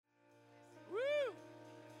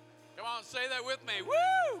say that with me.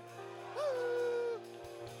 Woo! Woo!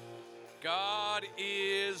 God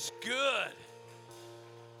is good.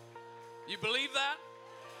 You believe that?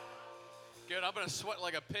 Good. I'm going to sweat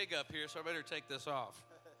like a pig up here, so I better take this off.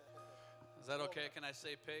 Is that okay? Can I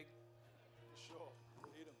say pig? Sure.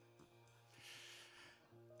 Eat 'em.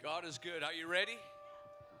 God is good. Are you ready?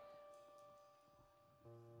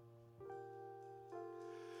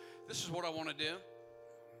 This is what I want to do.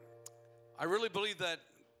 I really believe that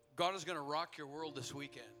God is going to rock your world this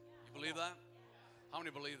weekend. You believe that? How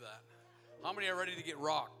many believe that? How many are ready to get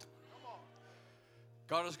rocked?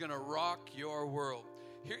 God is going to rock your world.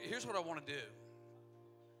 Here's what I want to do.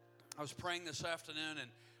 I was praying this afternoon, and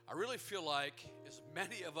I really feel like as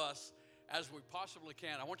many of us as we possibly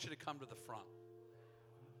can, I want you to come to the front.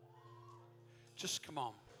 Just come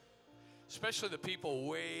on. Especially the people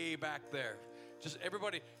way back there. Just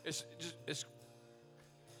everybody, as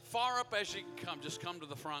far up as you can come, just come to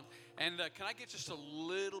the front. And can I get just a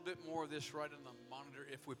little bit more of this right on the monitor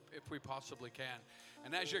if we possibly can?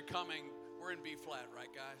 And as you're coming, we're in B flat, right,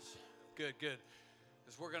 guys? Good, good.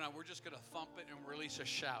 Because we're just gonna thump it and release a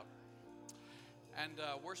shout. And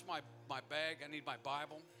where's my bag? I need my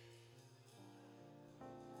Bible.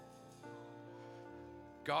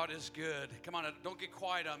 God is good. Come on, don't get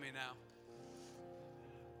quiet on me now.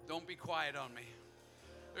 Don't be quiet on me.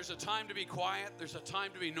 There's a time to be quiet. There's a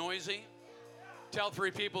time to be noisy. Tell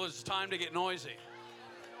 3 people it's time to get noisy.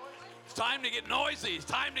 It's time to get noisy. It's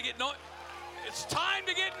time to get noisy. It's time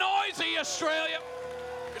to get noisy, Australia.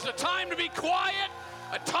 There's a time to be quiet.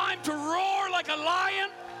 A time to roar like a lion.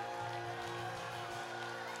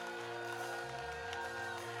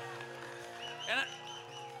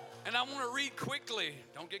 And I want to read quickly.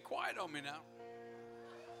 Don't get quiet on me now.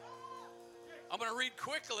 I'm going to read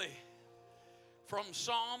quickly from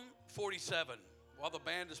Psalm 47 while the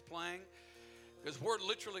band is playing, because we're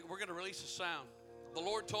going to release a sound. The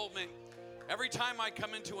Lord told me every time I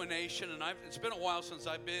come into a nation, and it's been a while since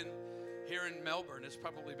I've been here in Melbourne. It's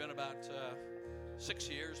probably been about 6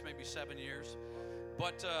 years, maybe 7 years.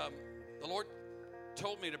 But the Lord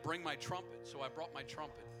told me to bring my trumpet, so I brought my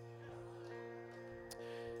trumpet.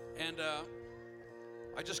 And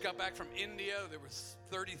I just got back from India. There was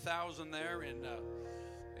 30,000 there in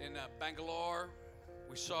Bangalore.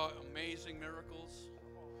 We saw amazing miracles.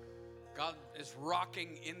 God is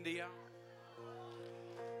rocking India.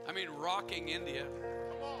 I mean, rocking India.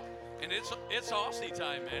 And it's Aussie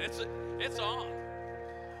time, man. It's on.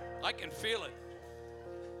 I can feel it.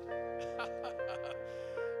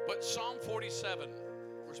 But Psalm 47,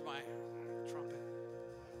 where's my trumpet?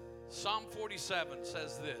 Psalm 47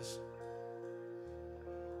 says this.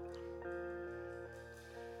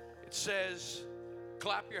 It says,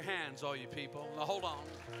 clap your hands, all you people. Now hold on.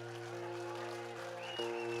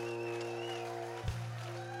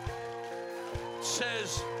 It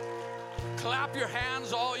says, clap your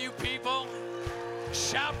hands, all you people.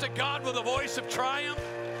 Shout to God with a voice of triumph.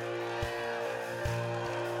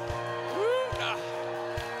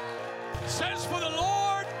 It says, for the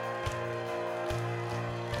Lord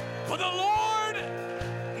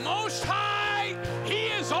Most High, He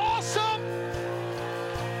is awesome.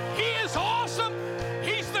 He is awesome.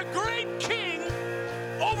 He's the great King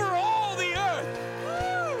over all the earth.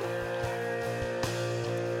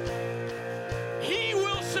 He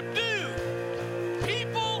will subdue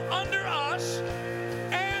people under us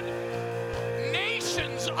and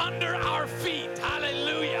nations under our feet.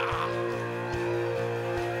 Hallelujah.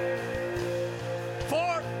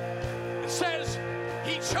 For it says,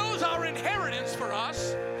 He chose our inheritance for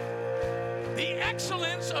us, the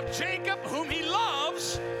excellence of Jacob, whom He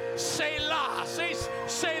loves. Selah. Say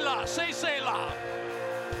Selah. Say Selah.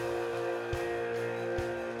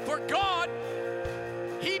 For God,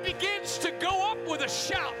 He begins to go up with a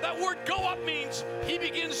shout. That word go up means He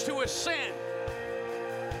begins to ascend.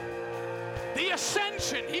 The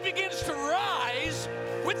ascension. He begins to rise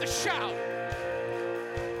with a shout.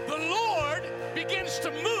 The Lord begins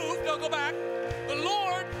to move. No, go back. The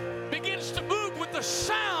Lord begins to move with the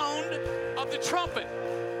sound of the trumpet.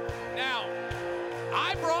 Now,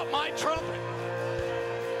 I brought my trumpet.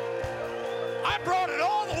 I brought it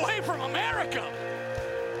all the way from America.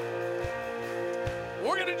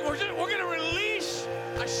 We're gonna release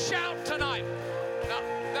a shout tonight.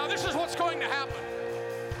 Now this is what's going to happen.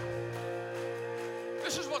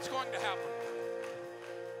 This is what's going to happen.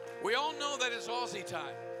 We all know that it's Aussie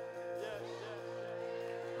time.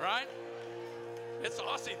 Right? It's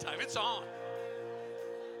Aussie time. It's on.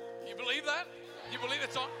 You believe that? You believe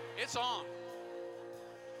it's on? It's on.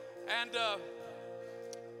 And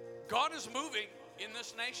God is moving in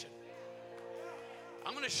this nation.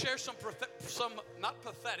 I'm going to share some not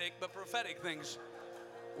pathetic, but prophetic things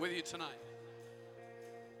with you tonight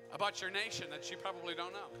about your nation that you probably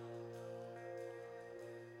don't know.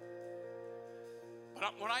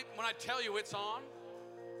 But when I tell you it's on,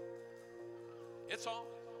 it's on.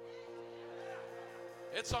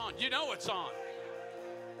 It's on. You know it's on.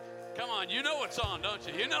 Come on, you know it's on, don't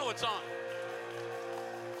you? You know it's on.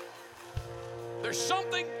 There's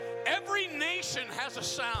something, every nation has a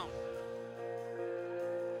sound.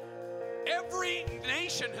 Every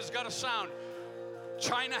nation has got a sound.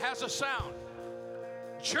 China has a sound.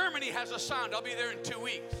 Germany has a sound. I'll be there in 2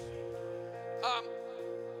 weeks.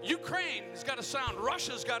 Ukraine has got a sound.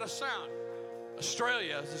 Russia's got a sound.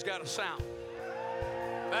 Australia has got a sound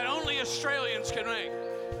that only Australians can make.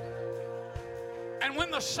 And when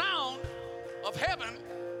the sound of heaven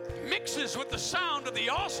mixes with the sound of the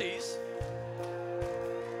Aussies,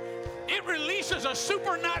 it releases a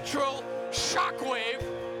supernatural shockwave.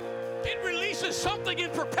 It releases something in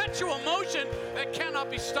perpetual motion that cannot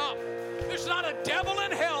be stopped. There's not a devil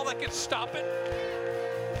in hell that can stop it.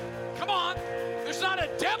 Come on. There's not a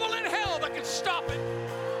devil in hell that can stop it.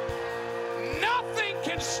 Nothing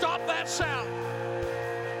can stop that sound.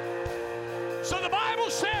 So the Bible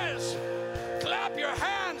says, clap your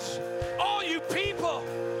hands, all you people.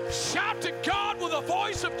 Shout to God with a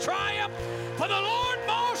voice of triumph. For the Lord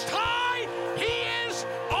Most High, He is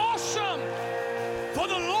awesome. For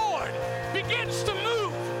the Lord begins to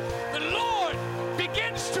move. The Lord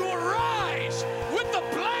begins to arise with the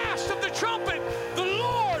blast of the trumpet. The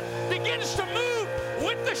Lord begins to move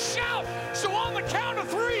with the shout. So on the count of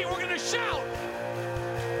three, we're going to shout.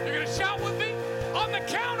 You're going to shout with me? On the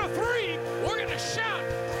count of three, we're going to shout.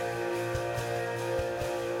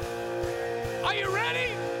 Are you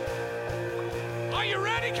ready? Are you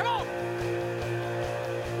ready? Come on.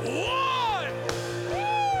 1,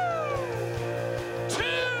 2,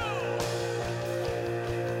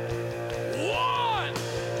 1,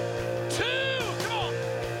 2. Come on.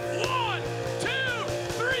 1, 2,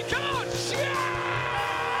 3. Come on. Shout!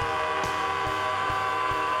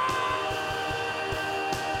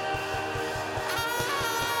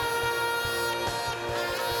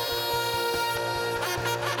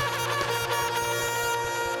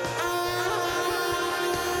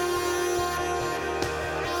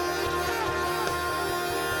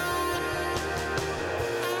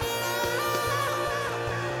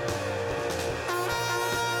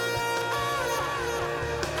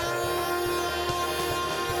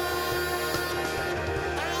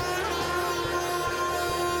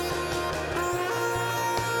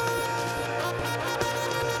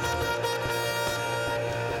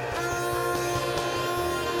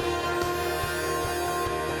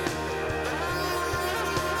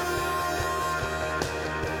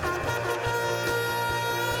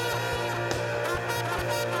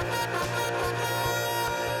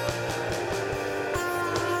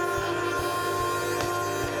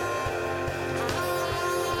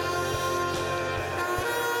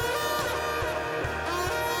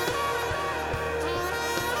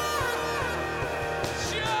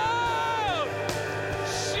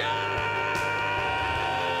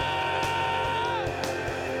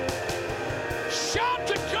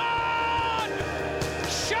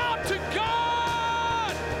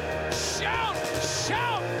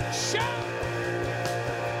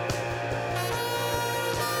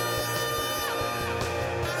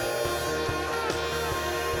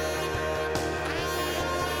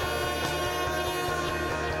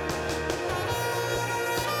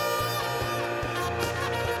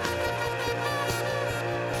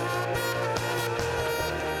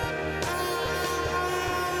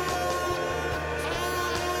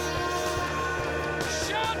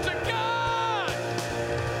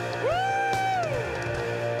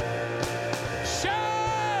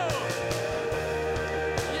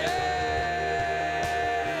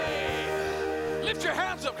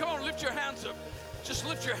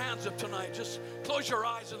 Up tonight. Just close your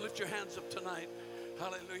eyes and lift your hands up tonight.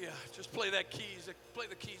 Hallelujah. Just play the keys a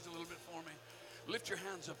little bit for me. Lift your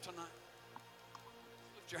hands up tonight.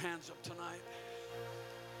 Lift your hands up tonight.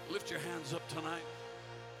 Lift your hands up tonight.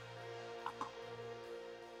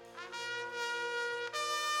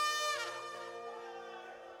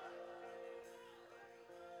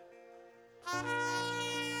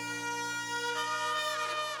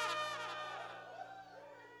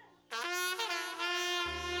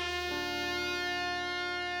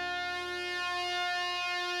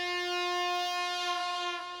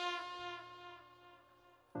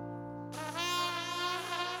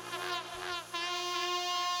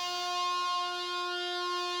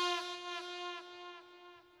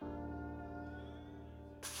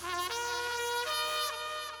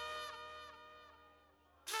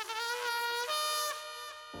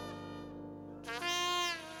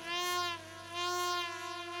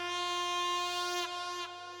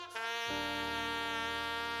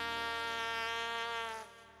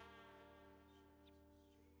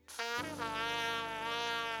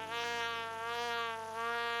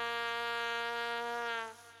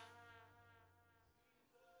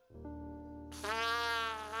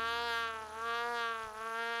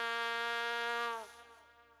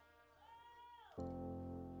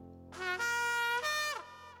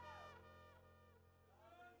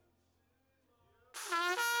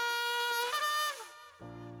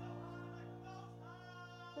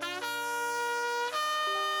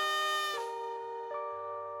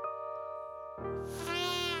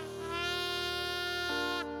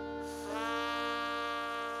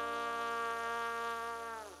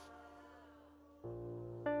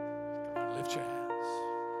 Lift your hands.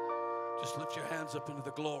 Just lift your hands up into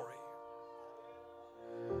the glory.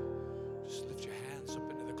 Just lift your hands up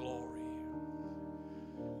into the glory.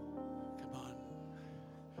 Come on.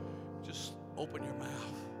 Just open your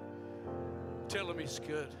mouth. Tell him he's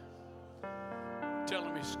good. Tell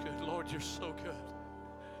him he's good. Lord, you're so good.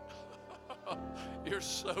 You're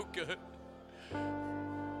so good.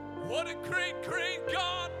 What a great, great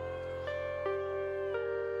God.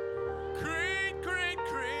 Great, great,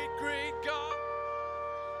 great, great God.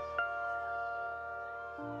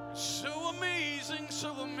 So amazing,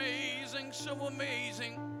 so amazing, so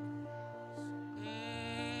amazing.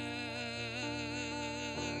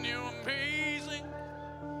 You're amazing.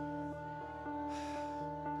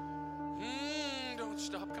 Don't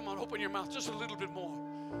stop. Come on, open your mouth just a little bit more.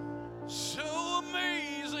 So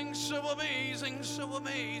amazing, so amazing, so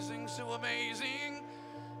amazing, so amazing,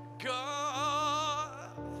 God.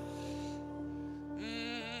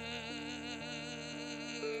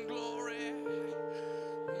 Glory.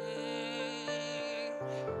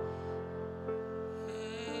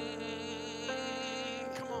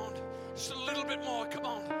 Come on, just a little bit more. Come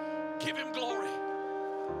on, give him glory.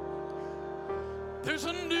 There's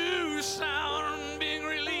a new sound being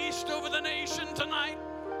released over the nation tonight.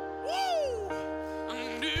 Woo!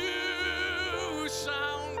 A new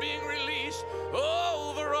sound being released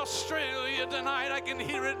over Australia tonight. I can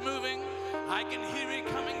hear it moving. I can hear it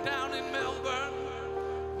coming down in Melbourne.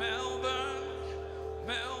 Melbourne,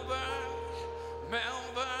 Melbourne,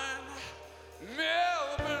 Melbourne,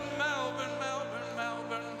 Melbourne, Melbourne, Melbourne,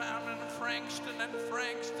 Melbourne, Melbourne, Frankston and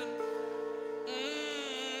Frankston.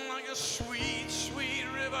 Like a sweet, sweet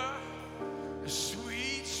river. A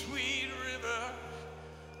sweet, sweet river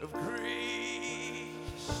of grace.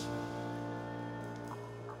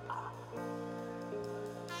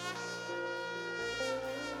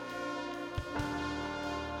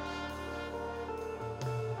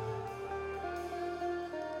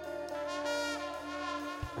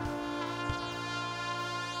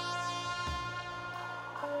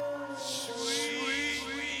 Sweet,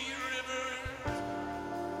 sweet river,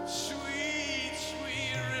 sweet,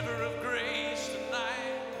 sweet river of grace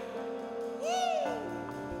tonight. Woo!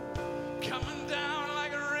 Coming down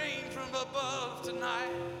like a rain from above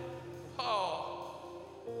tonight. Oh,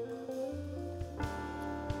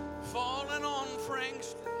 falling on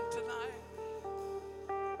Frankston tonight.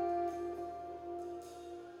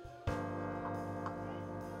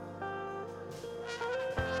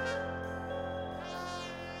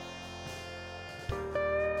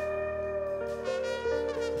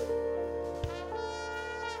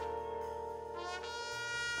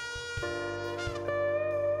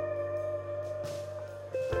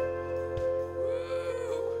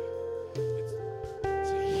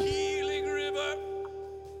 It's a healing river.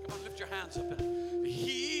 Come on, lift your hands up. The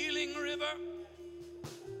healing river.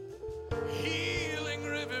 Healing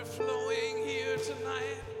river flowing here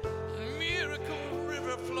tonight. Miracle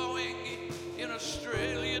river flowing in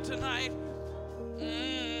Australia tonight.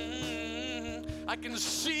 I can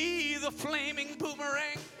see the flaming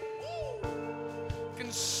boomerang.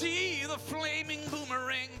 Can see the flaming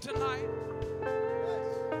boomerang tonight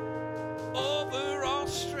over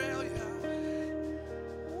Australia.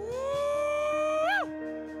 Woo!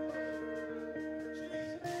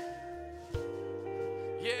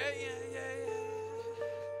 Yeah, yeah, yeah, yeah.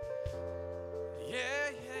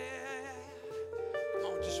 Yeah, yeah.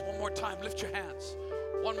 Come on, just one more time. Lift your hands.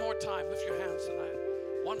 One more time. Lift your hands tonight.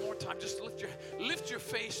 One more time. Just lift your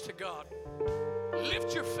face to God.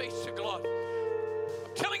 Lift your face to God.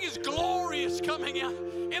 I'm telling you, His glory is coming out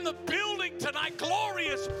in the building tonight. Glory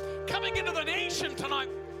is coming into the nation tonight.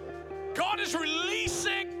 God is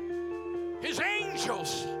releasing His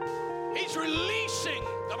angels. He's releasing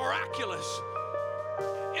the miraculous.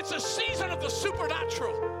 It's a season of the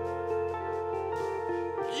supernatural.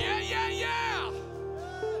 Yeah, yeah, yeah.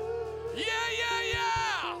 Yeah, yeah,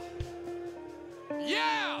 yeah.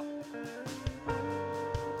 Yeah.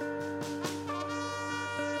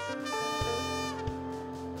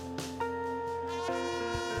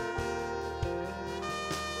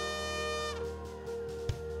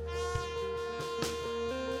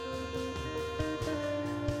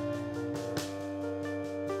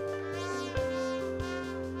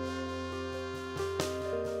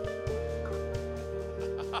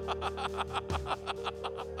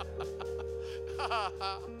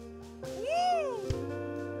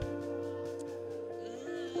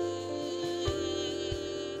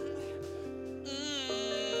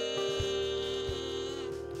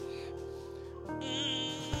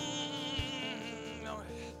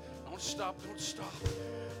 Don't stop.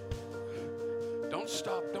 Don't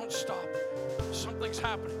stop. Don't stop. Something's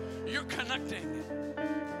happening. You're connecting.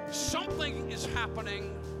 Something is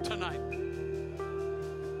happening tonight.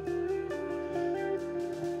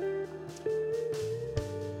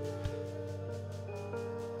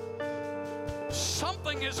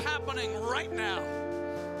 Something is happening right now.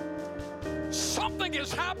 Something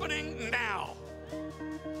is happening now.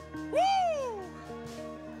 Woo!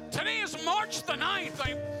 Today is March the 9th.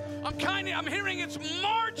 I'm hearing it's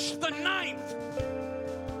March the 9th.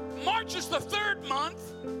 March is the 3rd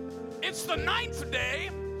month. It's the 9th day.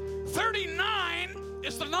 39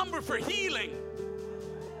 is the number for healing.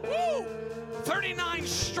 Woo! 39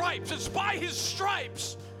 stripes. It's by his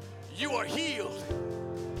stripes you are healed.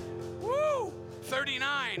 Woo!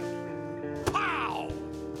 39. Pow!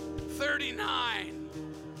 39.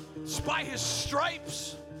 It's by his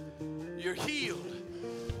stripes you're healed.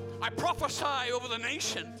 I prophesy over the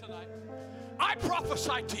nation tonight. I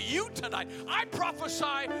prophesy to you tonight. I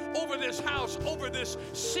prophesy over this house, over this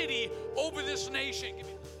city, over this nation.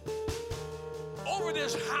 Over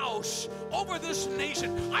this house, over this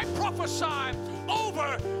nation. I prophesy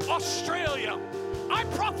over Australia. I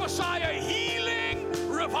prophesy a healing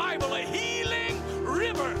revival, a healing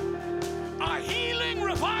river, a healing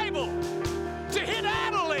revival to hit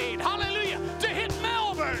Adelaide, hallelujah, to hit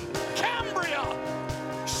Melbourne, Cambria,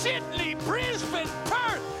 Sydney, Brisbane,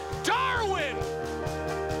 Perth, Darwin,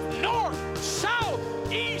 north, south,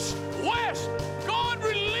 east, west. God,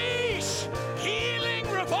 release healing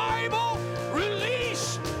revival.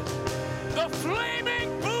 Release the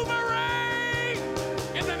flaming boomerang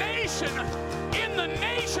in the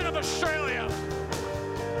nation of Australia.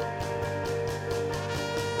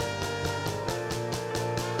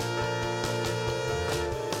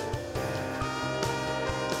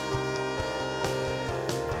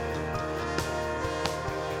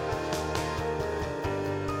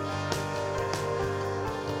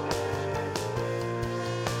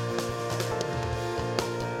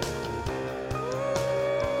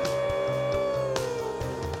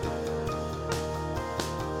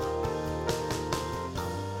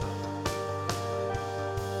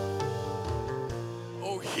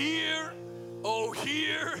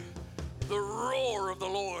 Hear the roar of the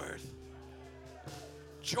Lord.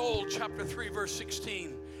 Joel chapter 3 verse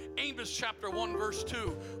 16. Amos chapter 1 verse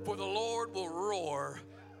 2. For the Lord will roar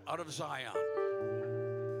out of Zion.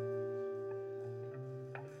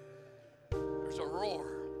 There's a roar.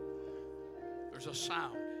 There's a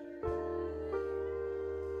sound.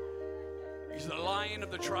 He's the Lion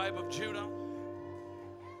of the tribe of Judah.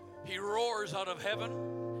 He roars out of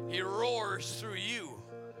heaven. He roars through you.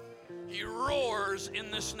 He roars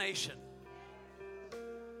in this nation.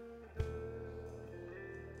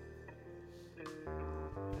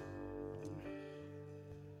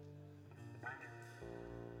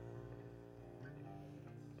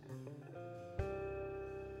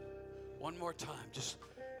 One more time. Just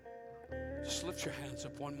lift your hands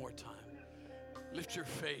up one more time. Lift your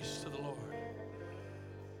face to the Lord.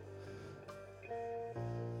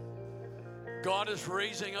 God is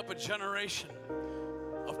raising up a generation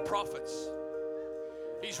of prophets.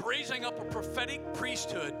 He's raising up a prophetic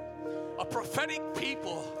priesthood, a prophetic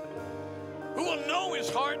people who will know his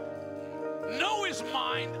heart, know his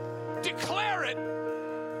mind, declare it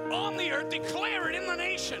on the earth, declare it in the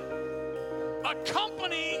nation. A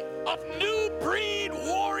company of new breed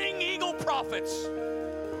warring eagle prophets.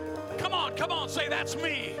 Come on, say that's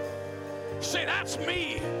me. Say that's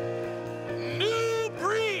me. New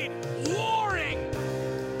breed warring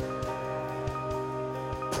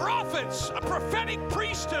prophets, a prophetic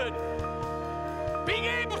priesthood, being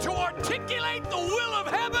able to articulate the will of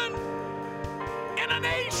heaven in a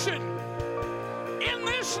nation, in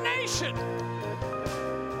this nation.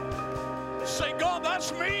 Say, God,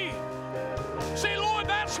 that's me. Say, Lord,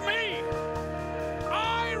 that's me.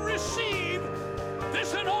 I receive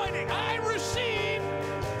this anointing. I receive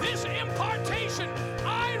this impartation.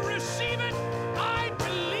 I receive it. I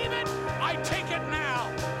believe it. I take it now.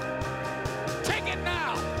 Take it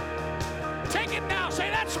now. Take it now. Say,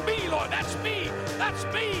 that's me, Lord. That's me. That's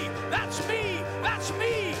me. That's me. That's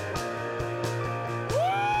me.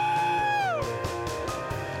 Woo!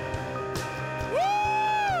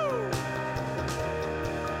 Woo!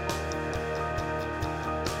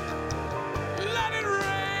 Let it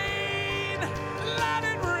rain. Let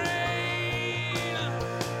it rain.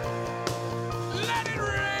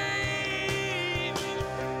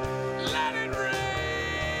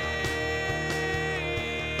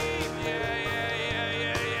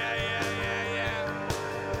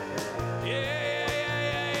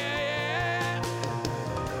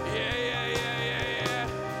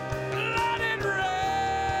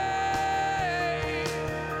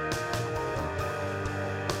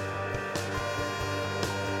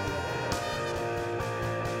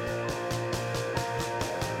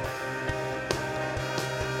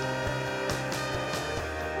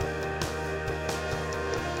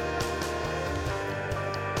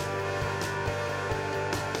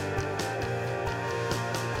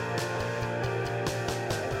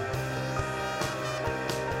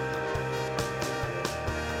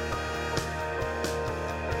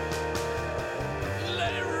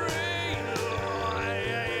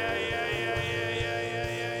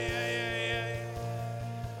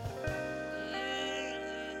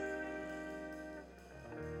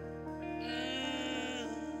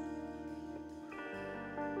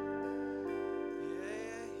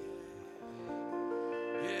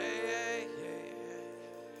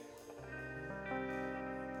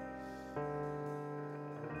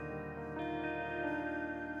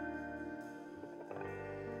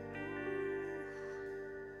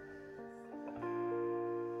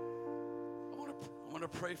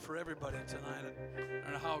 going to pray for everybody tonight. I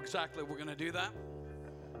don't know how exactly we're going to do that,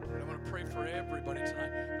 but I'm going to pray for everybody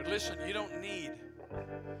tonight. But listen, you don't need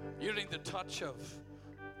the touch of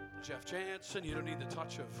Jeff Jansen. You don't need the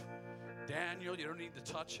touch of Daniel. You don't need the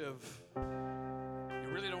touch of, you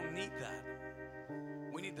really don't need that.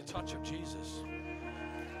 We need the touch of Jesus.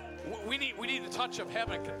 We need the touch of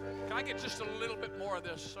heaven. Can I get just a little bit more of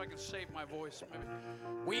this so I can save my voice? Maybe.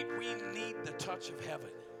 We need the touch of heaven.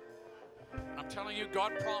 And I'm telling you,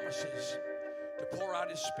 God promises to pour out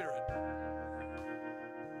His Spirit.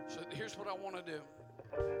 So here's what I want to do.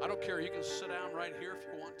 I don't care. You can sit down right here if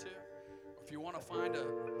you want to, or if you want to find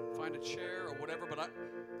a chair or whatever. But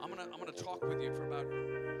I'm gonna talk with you for about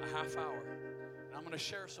a half hour, and I'm gonna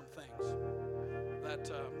share some things that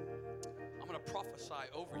I'm gonna prophesy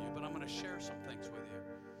over you. But I'm gonna share some things with you,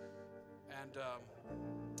 and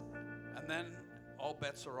then all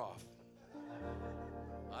bets are off.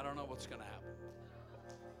 I don't know what's gonna happen.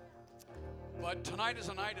 But tonight is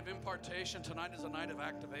a night of impartation. Tonight is a night of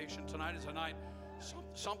activation. Tonight is a night,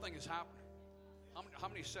 something is happening. How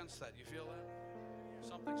many sense that? You feel that?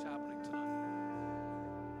 Something's happening tonight.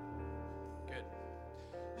 Good.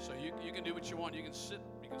 So you can do what you want. You can sit,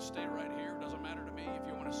 you can stay right here. It doesn't matter to me. If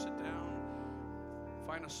you want to sit down,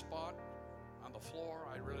 find a spot on the floor,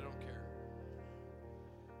 I really don't care.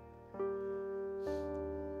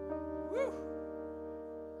 Woo!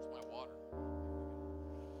 Where's my water?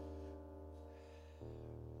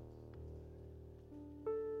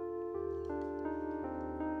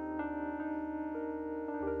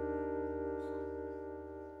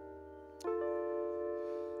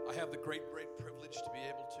 I have the great privilege to be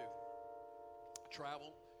able to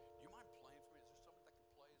travel. Do you mind playing for me? Is there someone that can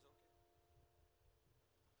play? Is it okay?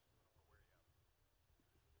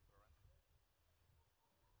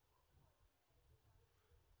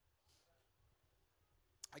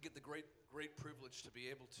 I get the great privilege to be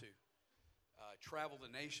able to travel the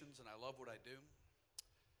nations, and I love what I do.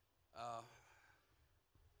 I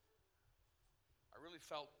really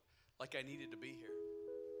felt like I needed to be here.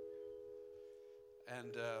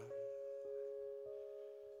 And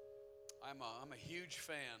I'm a huge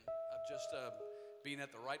fan of just being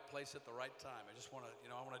at the right place at the right time. I just want to,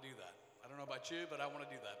 I want to do that. I don't know about you, but I want to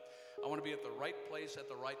do that. I want to be at the right place at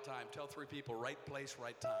the right time. Tell 3 people, right place,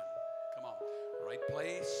 right time. Come on. Right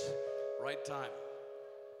place, right time.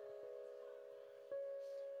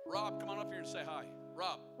 Rob, come on up here and say hi.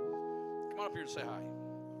 Rob, come on up here and say hi.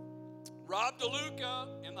 Rob DeLuca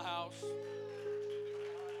in the house.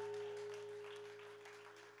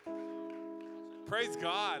 Praise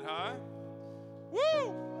God, huh?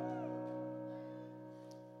 Woo!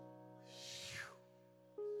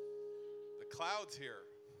 The clouds here.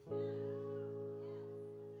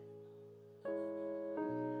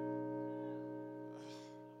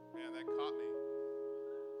 Man, that caught me.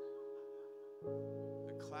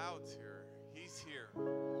 The clouds here. He's here.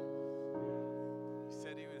 He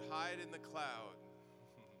said he would hide in the cloud.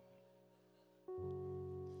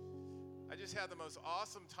 I just had the most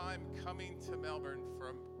awesome time coming to Melbourne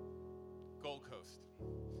from Gold Coast.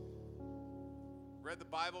 Read the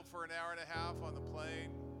Bible for an hour and a half on the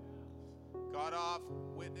plane. Got off,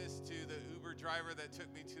 witnessed to the Uber driver that took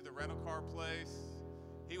me to the rental car place.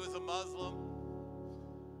 He was a Muslim.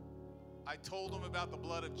 I told him about the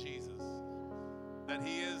blood of Jesus, that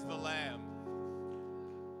He is the Lamb.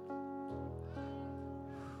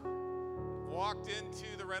 Walked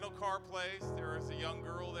into the rental car place. There was a young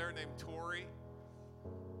girl there named Tori.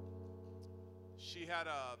 She had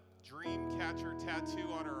a dream catcher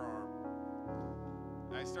tattoo on her arm.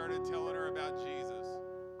 I started telling her about Jesus.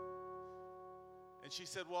 And she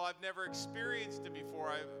said, well, I've never experienced it before.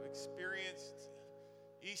 I've experienced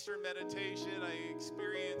Eastern meditation. I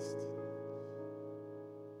experienced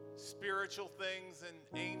spiritual things and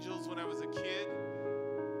angels when I was a kid.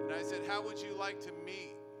 And I said, how would you like to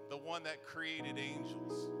meet the one that created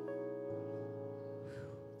angels?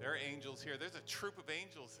 There are angels here. There's a troop of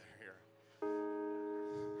angels here.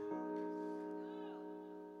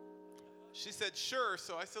 She said, sure.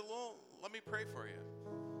 So I said, well, let me pray for you.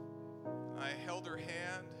 I held her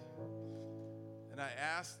hand and I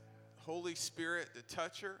asked Holy Spirit to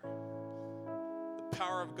touch her. The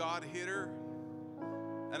power of God hit her.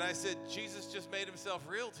 And I said, Jesus just made Himself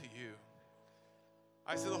real to you.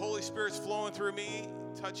 I said, the Holy Spirit's flowing through me,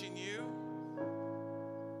 touching you.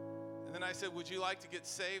 And then I said, would you like to get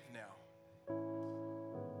saved now?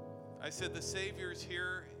 I said, the Savior's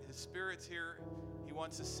here. His Spirit's here. He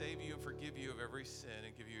wants to save you and forgive you of every sin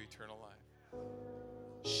and give you eternal life.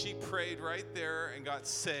 She prayed right there and got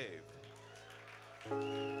saved.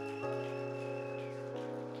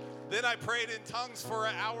 Then I prayed in tongues for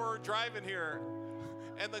an hour driving here.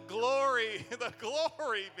 And the glory,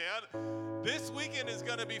 man. This weekend is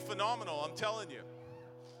going to be phenomenal, I'm telling you.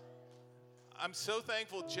 I'm so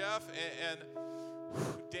thankful, Jeff and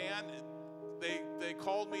Dan, they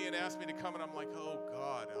called me and asked me to come, and I'm like, oh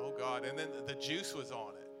God. And then the juice was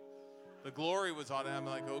on it. The glory was on it. I'm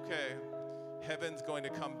like, okay, heaven's going to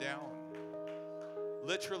come down.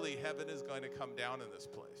 Literally, heaven is going to come down in this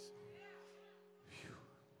place.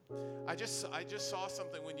 Whew. I just saw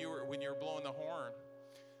something when you were blowing the horn,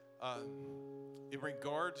 in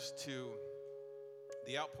regards to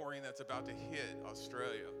the outpouring that's about to hit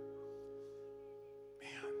Australia.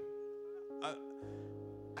 Man,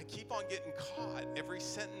 I keep on getting caught every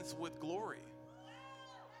sentence with glory.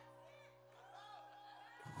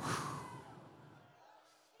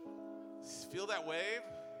 Feel that wave?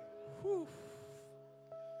 Whew.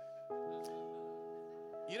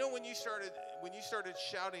 You know, when you started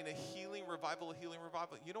shouting a healing revival,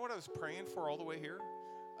 you know what I was praying for all the way here?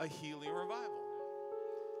 A healing revival.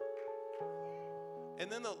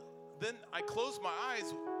 And then I closed my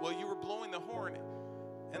eyes while you were blowing the horn,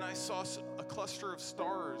 and I saw a cluster of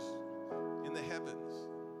stars in the heavens.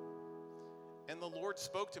 And the Lord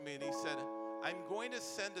spoke to me, and he said, I'm going to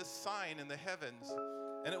send a sign in the heavens,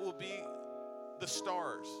 and it will be the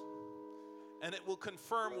stars. And it will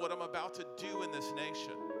confirm what I'm about to do in this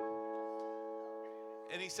nation.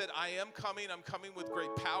 And he said, I am coming. I'm coming with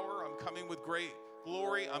great power. I'm coming with great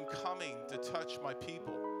glory. I'm coming to touch my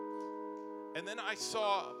people. And then I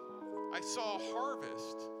saw a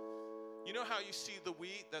harvest. You know how you see the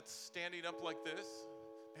wheat that's standing up like this?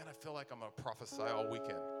 Man, I feel like I'm going to prophesy all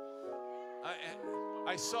weekend.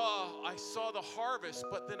 I saw the harvest,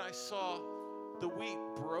 but then I saw the wheat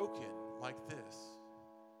broken like this.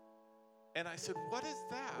 And I said, what is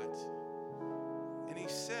that? And he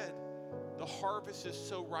said, the harvest is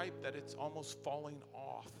so ripe that it's almost falling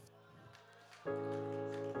off.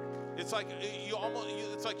 It's like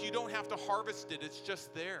you don't have to harvest it, it's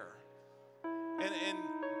just there. And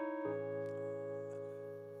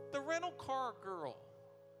the rental car girl.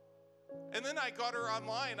 And then I got her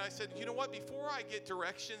online. I said, you know what? Before I get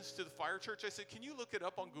directions to the fire church, I said, can you look it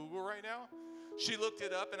up on Google right now? She looked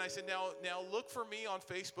it up, and I said, now look for me on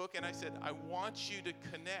Facebook. And I said, I want you to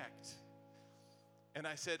connect. And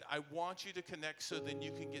I said, I want you to connect so then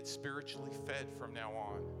you can get spiritually fed from now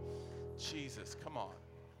on. Jesus, come on.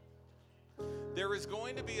 There is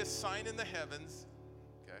going to be a sign in the heavens.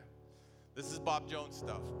 Okay. This is Bob Jones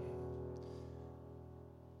stuff.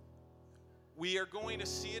 We are going to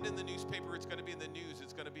see it in the newspaper. It's going to be in the news.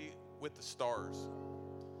 It's going to be with the stars.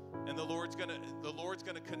 And the Lord's going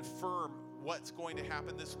to confirm what's going to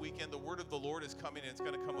happen this weekend. The word of the Lord is coming, and it's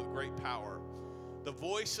going to come with great power. The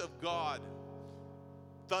voice of God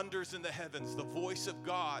thunders in the heavens. The voice of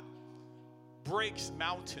God breaks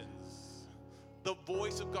mountains. The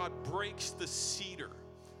voice of God breaks the cedar.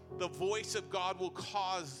 The voice of God will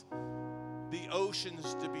cause the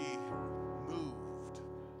oceans to be moved.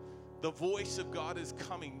 The voice of God is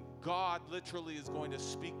coming. God literally is going to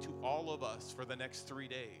speak to all of us for the next 3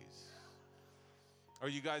 days. Are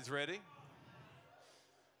you guys ready?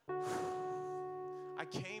 I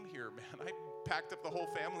came here, man. I packed up the whole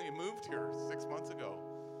family and moved here 6 months ago.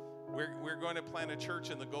 We're going to plant a church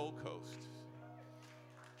in the Gold Coast.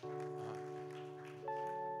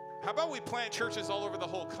 How about we plant churches all over the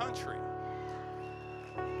whole country?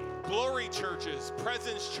 Glory churches,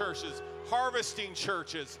 presence churches, harvesting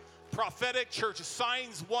churches, prophetic churches,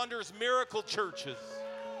 signs, wonders, miracle churches,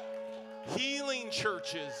 healing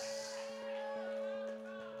churches.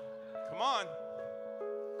 Come on.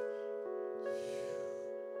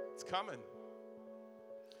 It's coming.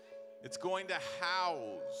 It's going to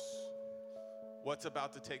house what's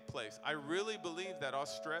about to take place. I really believe that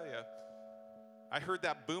Australia, I heard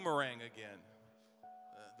that boomerang again.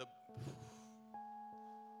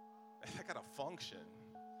 I got to function.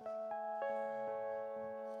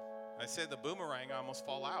 I said the boomerang, I almost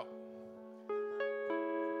fall out.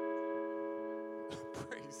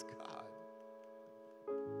 Praise God.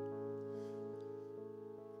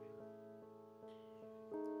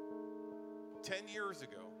 Ten years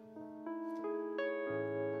ago,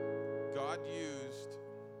 God used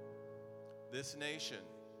this nation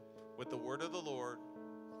with the word of the Lord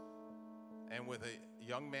and with a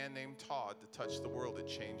young man named Todd to touch the world. It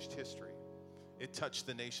changed history. It touched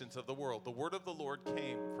the nations of the world. The word of the Lord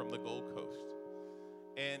came from the Gold Coast.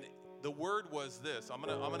 And the word was this. I'm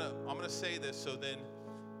gonna say this so then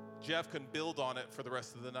Jeff can build on it for the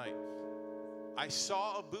rest of the night. I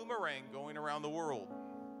saw a boomerang going around the world.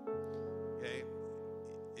 Okay?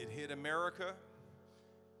 It hit America.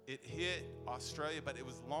 It hit Australia, but it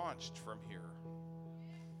was launched from here.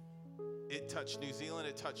 It touched New Zealand,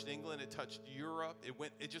 it touched England, it touched Europe.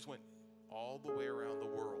 It just went all the way around the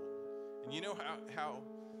world. And you know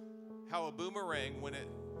how a boomerang, when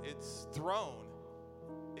it's thrown,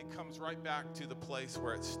 it comes right back to the place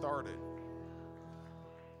where it started.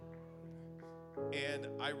 And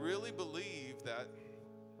I really believe that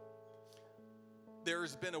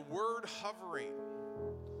there's been a word hovering.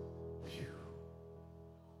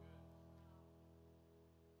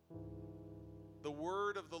 The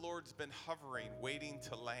word of the Lord's been hovering, waiting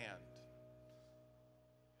to land.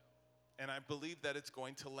 And I believe that it's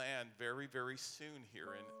going to land very, very soon here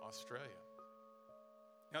in Australia.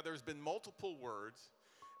 Now, there's been multiple words.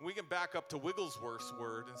 And we can back up to Wigglesworth's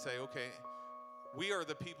word and say, okay, we are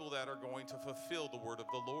the people that are going to fulfill the word of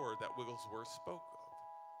the Lord that Wigglesworth spoke of.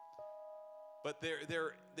 But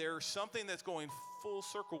there's something that's going full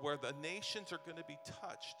circle where the nations are going to be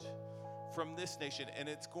touched from this nation, and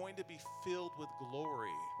it's going to be filled with glory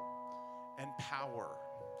and power.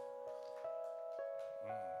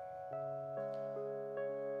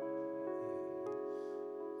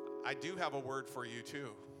 I do have a word for you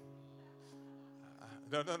too.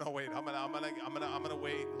 No, wait. I'm gonna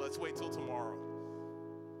wait. Let's wait till tomorrow.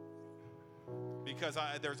 Because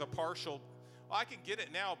there's a partial. Well, I can get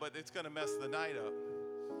it now, but it's gonna mess the night up.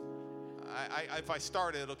 If I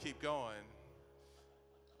start it, it'll keep going.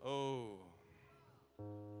 Oh.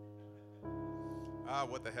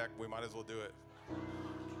 What the heck? We might as well do it.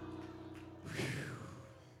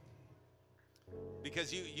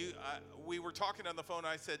 Because we were talking on the phone.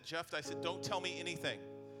 I said, Jeff, don't tell me anything.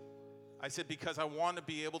 I said, because I want to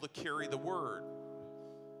be able to carry the word,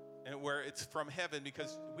 and where it's from heaven,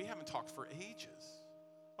 because we haven't talked for ages.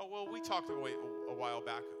 Oh, well, we talked a while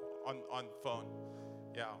back on phone.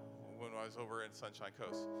 Yeah, when I was over in Sunshine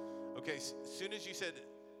Coast. Okay, soon as you said,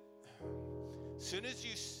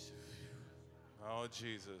 oh,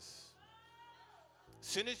 Jesus.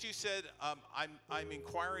 Soon as you said, I'm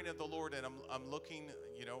inquiring of the Lord, and I'm looking,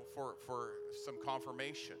 for some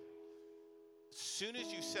confirmation. Soon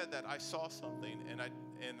as you said that, I saw something, and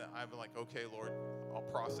I'm like, okay, Lord, I'll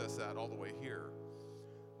process that all the way here.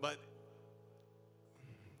 But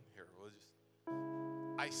here,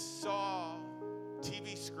 I saw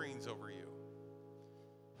TV screens over you.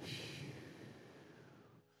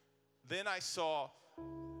 Then I saw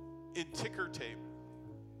in ticker tape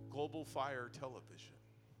Global Fire Television.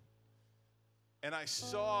 And I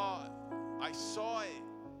saw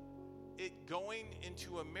it going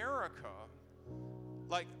into America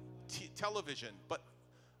like television, but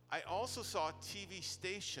I also saw TV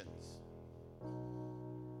stations.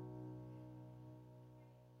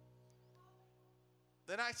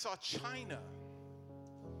 Then I saw China,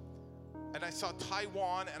 and I saw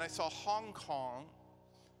Taiwan, and I saw Hong Kong.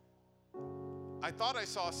 I thought I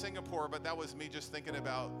saw Singapore, but that was me just thinking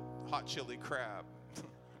about hot chili crab.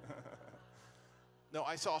 No,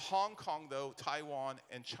 I saw Hong Kong, though, Taiwan,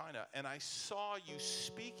 and China, and I saw you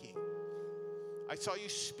speaking. I saw you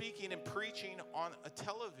speaking and preaching on a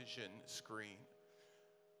television screen,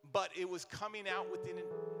 but it was coming out with an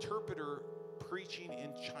interpreter preaching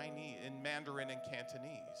in Chinese, in Mandarin and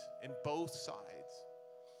Cantonese, in both sides.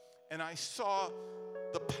 And I saw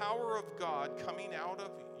the power of God coming out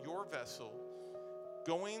of your vessel,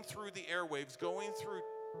 going through the airwaves, going through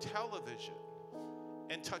television,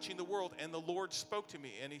 and touching the world. And the Lord spoke to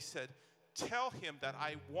me, and he said, tell him that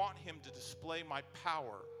I want him to display my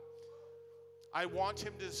power. I want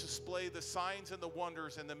him to display the signs and the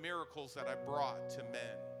wonders and the miracles that I brought to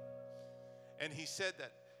men. And he said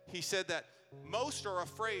that most are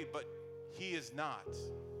afraid, but he is not.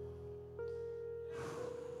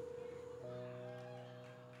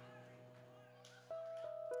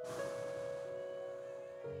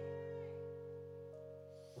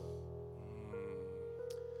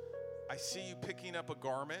 I see you picking up a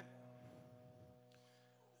garment.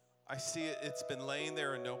 I see it's been laying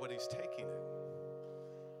there and nobody's taking it.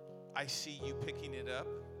 I see you picking it up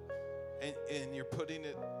and you're putting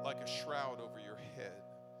it like a shroud over your head.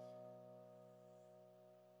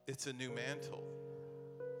 It's a new mantle.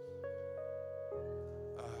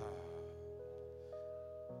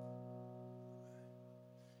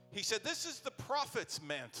 He said, this is the prophet's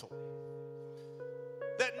mantle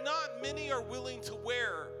that not many are willing to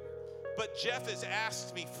wear, but Jeff has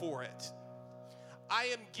asked me for it. I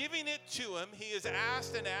am giving it to him. He has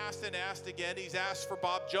asked and asked and asked again. He's asked for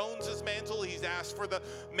Bob Jones's mantle. He's asked for the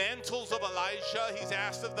mantles of Elijah. He's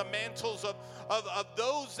asked of the mantles of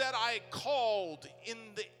those that I called in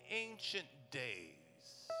the ancient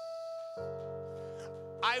days.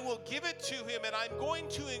 I will give it to him, and I'm going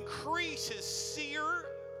to increase his seer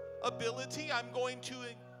ability. I'm going to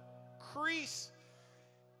increase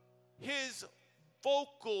his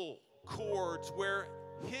vocal cords, where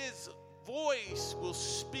his voice will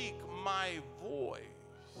speak my voice.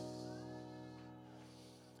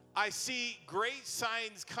 I see great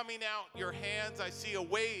signs coming out your hands. I see a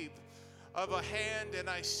wave of a hand, and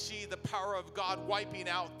I see the power of God wiping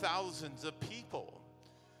out thousands of people.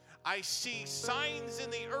 I see signs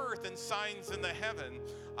in the earth and signs in the heaven.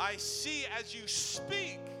 I see as you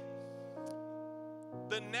speak,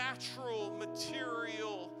 the natural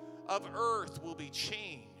material of earth will be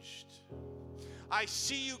changed. I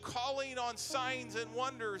see you calling on signs and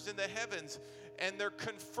wonders in the heavens, and they're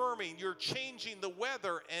confirming. You're changing the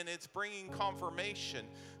weather, and it's bringing confirmation.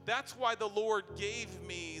 That's why the Lord gave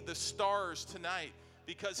me the stars tonight,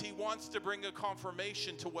 because he wants to bring a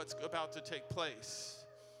confirmation to what's about to take place.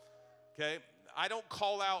 Okay? I don't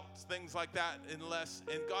call out things like that unless,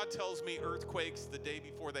 and God tells me earthquakes the day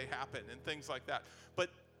before they happen and things like that. But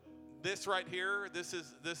this right here, this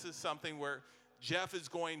is something where Jeff is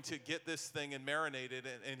going to get this thing and marinate it,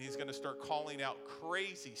 and he's going to start calling out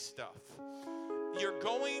crazy stuff. You're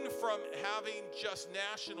going from having just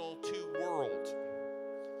national to world.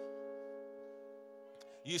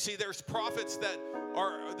 You see, there's prophets that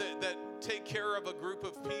take care of a group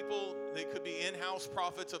of people. They could be in-house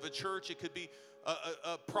prophets of a church. It could be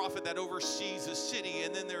a prophet that oversees a city,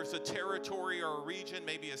 and then there's a territory or a region,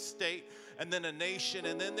 maybe a state, and then a nation,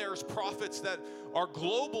 and then there's prophets that are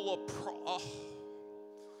global.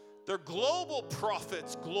 They're global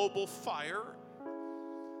prophets, global fire.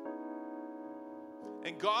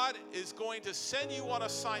 And God is going to send you on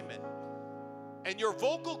assignment, and your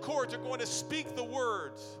vocal cords are going to speak the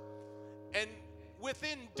words, and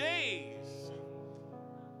within days,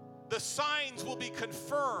 the signs will be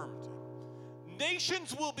confirmed.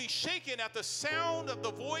 Nations will be shaken at the sound of the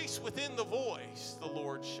voice within the voice, the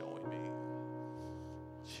Lord's showing me.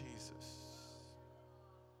 Jesus.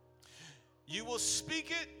 You will speak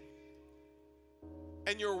it,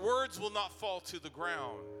 and your words will not fall to the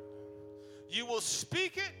ground. You will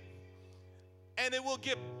speak it, and it will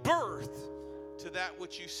give birth to that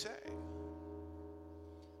which you say.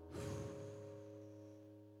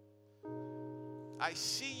 I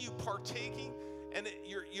see you partaking, and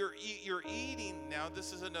you're eating now.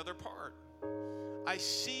 This is another part. I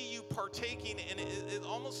see you partaking, and it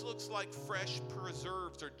almost looks like fresh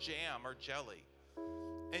preserves or jam or jelly.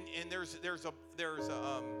 And there's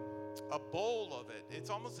a bowl of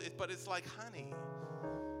it. But it's like honey.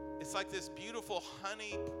 It's like this beautiful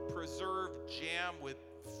honey preserved jam with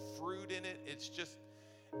fruit in it.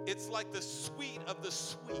 It's like the sweet of the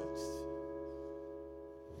sweets.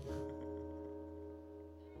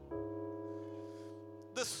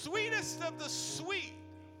 The sweetest of the sweet,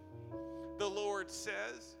 the Lord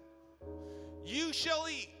says, you shall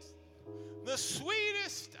eat. The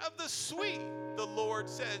sweetest of the sweet, the Lord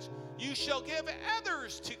says, you shall give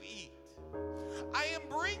others to eat. I am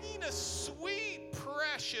bringing a sweet,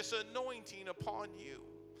 precious anointing upon you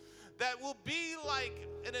that will be like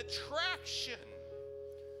an attraction,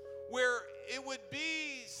 where it would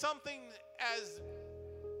be something as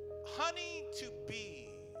honey to bees.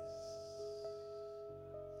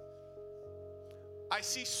 I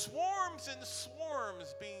see swarms and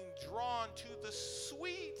swarms being drawn to the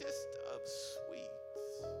sweetest of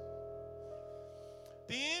sweets.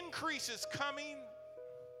 The increase is coming.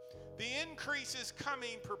 The increase is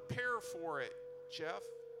coming. Prepare for it, Jeff.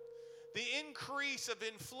 The increase of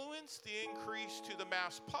influence, the increase to the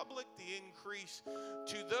mass public, the increase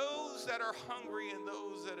to those that are hungry and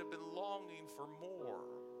those that have been longing for more.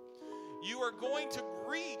 You are going to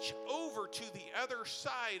reach over to the other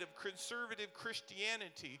side of conservative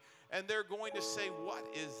Christianity, and they're going to say, what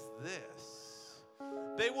is this?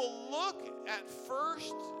 They will look at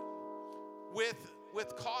first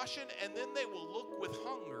with caution, and then they will look with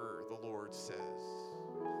hunger, the Lord says.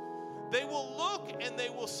 They will look and they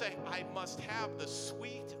will say, I must have the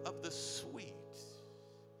sweet of the sweet.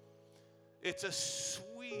 It's a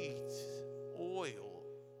sweet oil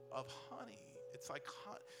of honey. It's like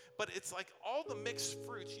honey, but it's like all the mixed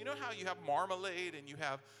fruits. You know how you have marmalade and you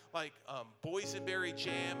have like boysenberry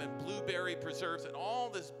jam and blueberry preserves and all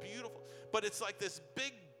this beautiful, but it's like this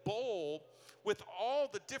big bowl with all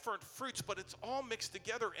the different fruits, but it's all mixed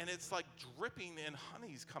together, and it's like dripping, and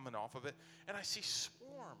honey's coming off of it, and I see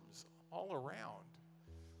swarms all around.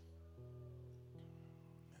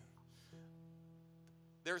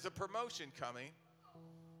 There's a promotion coming.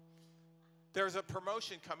 There's a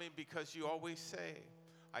promotion coming because you always say,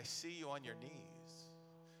 I see you on your knees.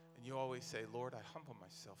 And you always say, Lord, I humble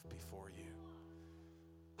myself before you.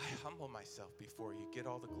 I humble myself before you. Get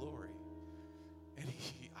all the glory. And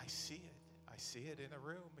I see it. I see it in a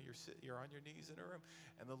room. You're on your knees in a room.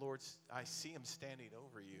 And the Lord, I see him standing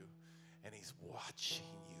over you, and he's watching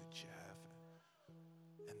you, Jeff.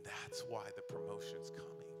 And that's why the promotion's coming.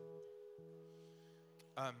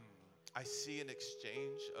 I see an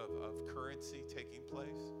exchange of currency taking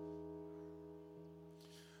place.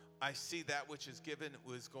 I see that which is given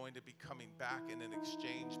was going to be coming back in an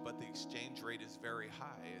exchange, but the exchange rate is very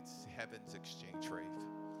high. It's heaven's exchange rate.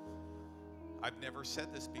 I've never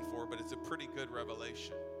said this before, but it's a pretty good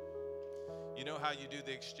revelation. You know how you do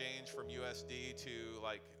the exchange from USD to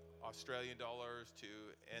like Australian dollars to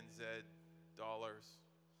NZ dollars?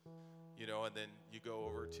 You know, and then you go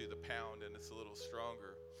over to the pound and it's a little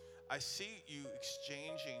stronger. I see you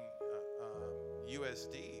exchanging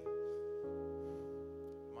USD,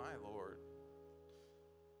 my Lord,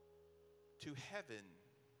 to heaven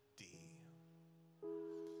D,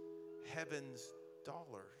 heaven's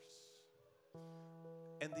dollars.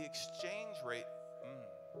 And the exchange rate,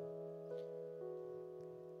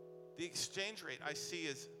 I see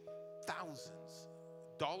is thousands,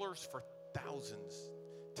 dollars for thousands,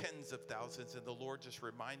 tens of thousands. And the Lord just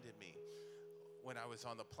reminded me when I was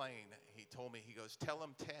on the plane, he told me, he goes, tell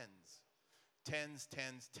them tens. Tens,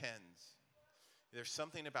 tens, tens. There's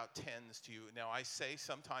something about tens to you. Now, I say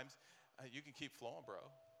sometimes, you can keep flowing, bro.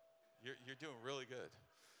 You're doing really good.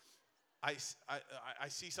 I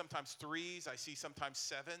see sometimes threes. I see sometimes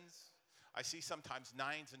sevens. I see sometimes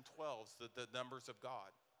nines and 12s, the numbers of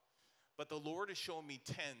God. But the Lord is showing me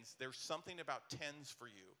tens. There's something about tens for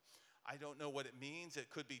you. I don't know what it means. It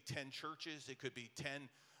could be 10 churches. It could be 10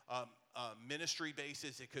 ministry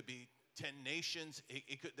bases. It could be 10 nations.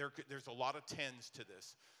 There's a lot of tens to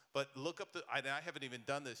this. But look up I haven't even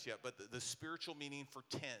done this yet, but the spiritual meaning for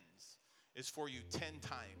tens is for you 10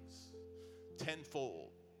 times,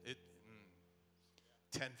 tenfold.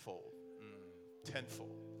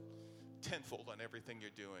 Tenfold, tenfold on everything you're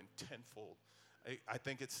doing, tenfold. I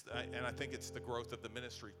think it's the growth of the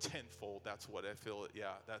ministry, tenfold. That's what I feel.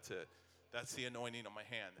 Yeah, that's it. That's the anointing on my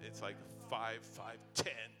hand. It's like 5, 5,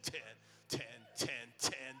 10, 10, 10, 10,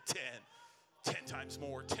 10, 10, 10 times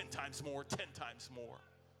more, 10 times more, 10 times more.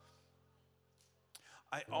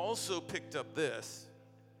 I also picked up this.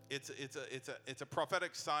 It's a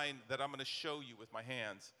prophetic sign that I'm going to show you with my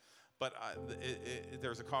hands. But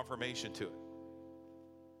there's a confirmation to it.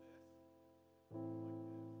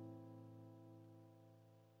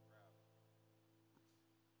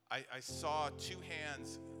 I saw two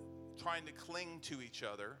hands trying to cling to each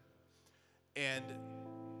other, and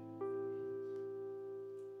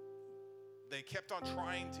they kept on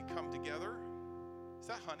trying to come together. Is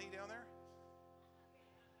that honey down there?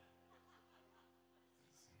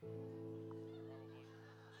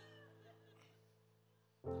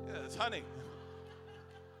 Yeah, it's honey.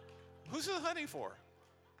 Who's the honey for?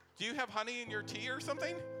 Do you have honey in your tea or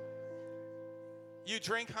something? You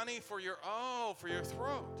drink honey for your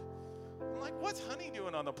throat. I'm like, what's honey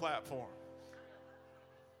doing on the platform?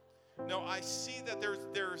 No, I see that there's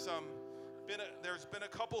been a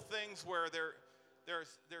couple things where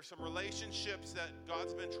there's some relationships that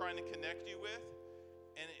God's been trying to connect you with,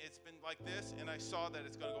 and it's been like this, and I saw that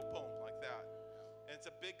it's going to go boom like that. And it's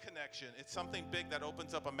a big connection. It's something big that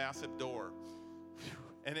opens up a massive door.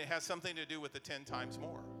 And it has something to do with the 10 times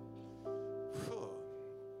more.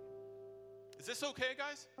 Is this okay,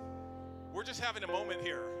 guys? We're just having a moment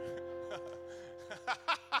here.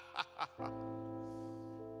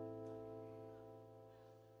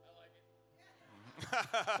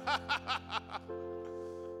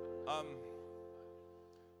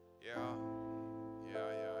 Yeah.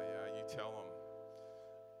 You tell them.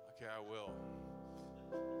 Okay, I will.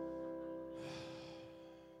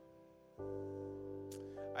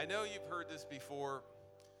 I know you've heard this before,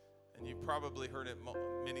 and you've probably heard it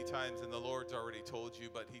many times, and the Lord's already told you,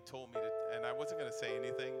 but he told me to, and I wasn't going to say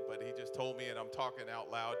anything, but he just told me, and I'm talking out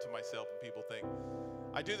loud to myself, and people think,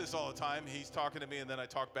 I do this all the time. He's talking to me, and then I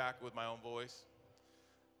talk back with my own voice.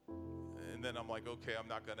 And then I'm like, okay, I'm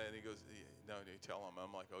not going to, and he goes, no, you tell him.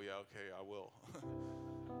 I'm like, oh, yeah, okay, I will.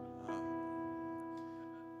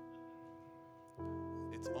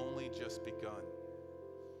 It's only just begun.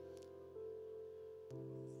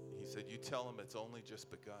 He said, you tell him it's only just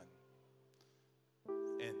begun.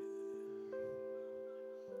 And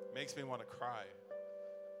it makes me want to cry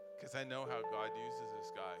because I know how God uses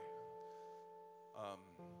this guy.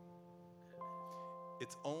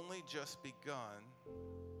 It's only just begun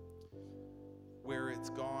where it's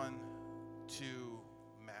gone to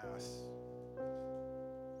mass.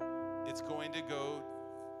 It's going to go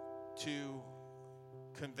to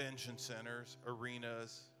convention centers,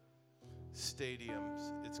 arenas,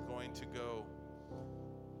 stadiums. It's going to go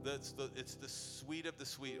It's the sweet of the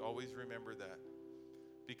sweet. Always remember that.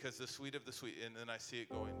 Because the sweet of the sweet, and then I see it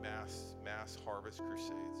going mass harvest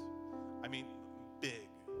crusades. I mean, big.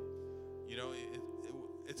 You know,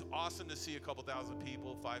 it's awesome to see a couple thousand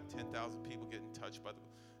people, 10,000 people getting touched by the.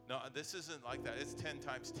 No, this isn't like that. It's 10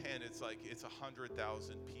 times 10. It's like it's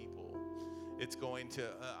 100,000 people. It's going to,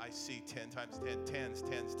 I see 10 times 10, tens.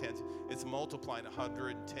 It's multiplying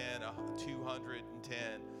 110,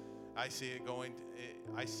 210. I see it going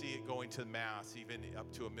to mass, even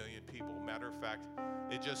up to 1 million people. Matter of fact,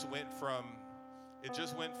 it just went from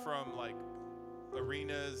like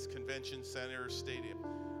arenas, convention centers, stadium.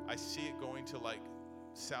 I see it going to like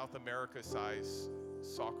South America size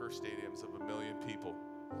soccer stadiums of 1 million people.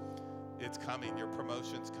 It's coming. Your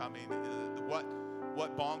promotion's coming. What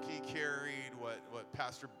Bonke carried, what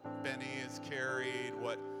Pastor Benny has carried,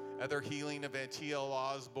 what other healing event, T.L.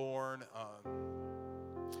 Osborne,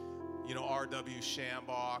 R.W.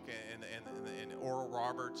 Shambach and Oral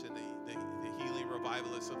Roberts and the healing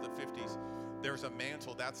revivalists of the 50s. There's a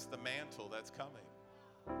mantle. That's the mantle that's coming.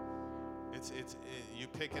 It's you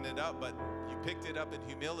picking it up, but you picked it up in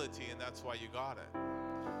humility, and that's why you got it.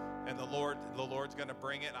 And the Lord's going to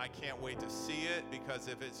bring it. I can't wait to see it, because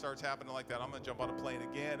if it starts happening like that, I'm going to jump on a plane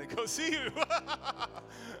again and go see you.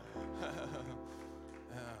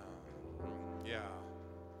 Yeah.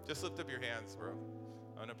 Just lift up your hands, bro.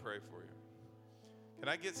 I'm going to pray for you. Can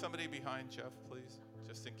I get somebody behind Jeff, please,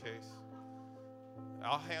 just in case?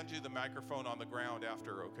 I'll hand you the microphone on the ground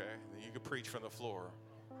after, okay? And you can preach from the floor,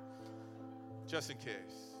 just in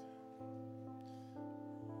case.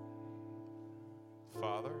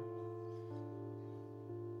 Father,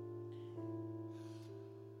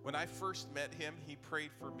 when I first met him, he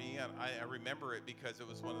prayed for me, and I remember it because it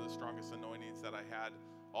was one of the strongest anointings that I had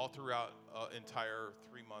all throughout entire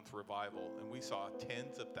 3-month revival, and we saw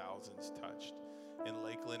tens of thousands touched in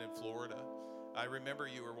Lakeland in Florida. I remember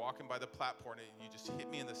you were walking by the platform, and you just hit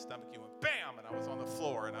me in the stomach. You went bam, and I was on the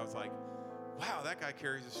floor, and I was like, wow, that guy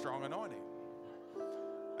carries a strong anointing.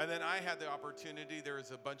 And then I had the opportunity. There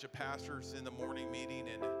was a bunch of pastors in the morning meeting,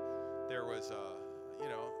 and there was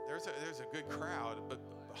there's a good crowd, but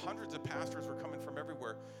hundreds of pastors were coming from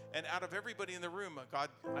everywhere. And out of everybody in the room, I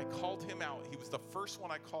called him out. He was the first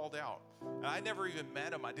one I called out. And I never even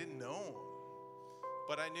met him. I didn't know him.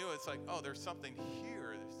 But I knew it's like, oh, there's something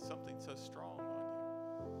here. There's something so strong on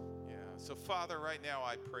you. Yeah. So, Father, right now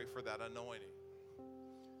I pray for that anointing.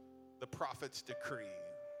 The prophet's decree.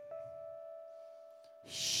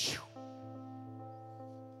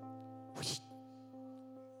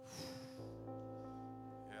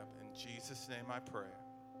 Yep, in Jesus' name I pray.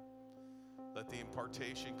 Let the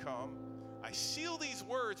impartation come. I seal these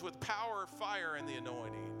words with power, fire, and the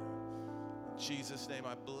anointing. In Jesus' name,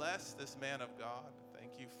 I bless this man of God.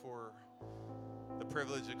 Thank you for the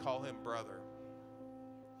privilege to call him brother.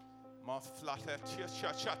 I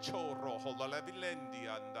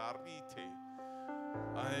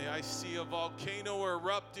see a volcano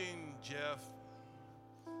erupting, Jeff.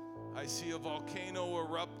 I see a volcano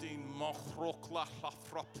erupting.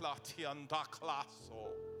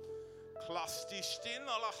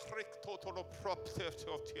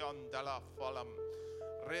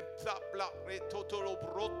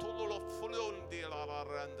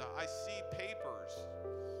 I see papers.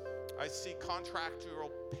 I see contractual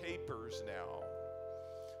papers now.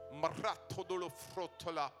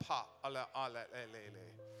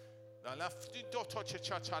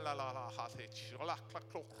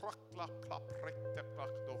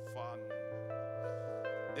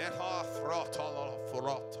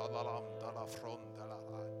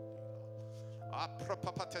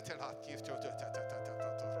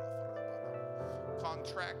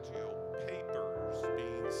 Contractual papers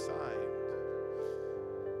being signed.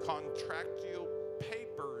 Contractual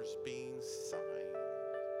papers being signed.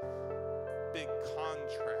 Big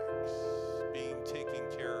contracts being taken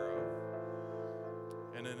care of.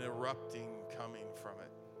 And an erupting coming from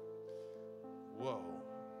it. Whoa.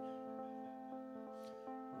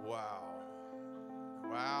 Wow.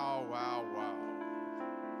 Wow, wow, wow.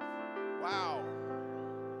 Wow.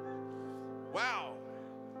 Wow.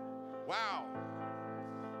 Wow.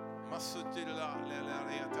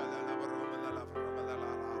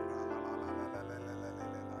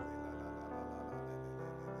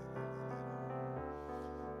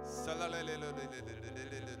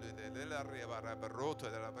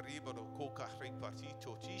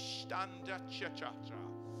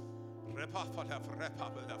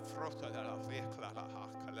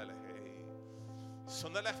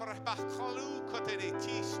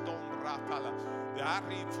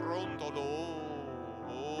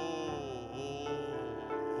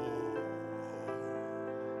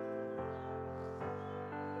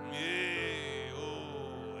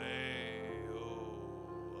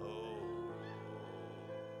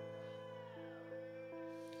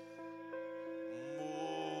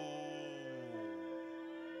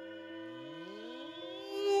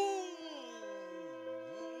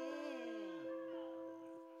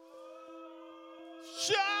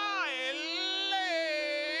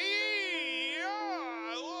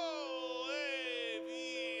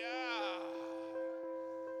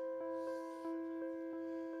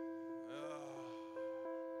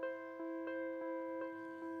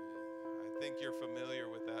 think you're familiar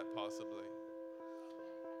with that possibly.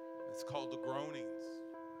 It's called the groanings.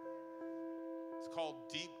 It's called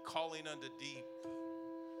deep calling unto deep.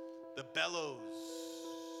 The bellows.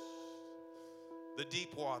 The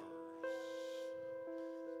deep waters.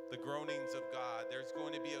 The groanings of God. There's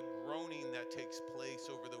going to be a groaning that takes place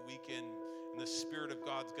over the weekend, and the Spirit of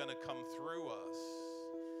God's going to come through us.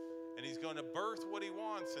 And He's going to birth what He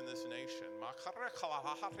wants in this nation.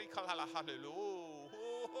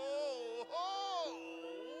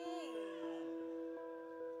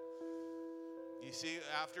 You see,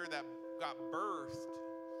 after that got birthed,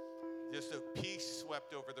 just a peace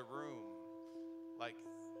swept over the room. Like,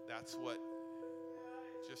 that's what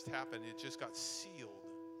just happened. It just got sealed.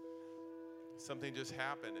 Something just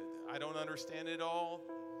happened. I don't understand it all.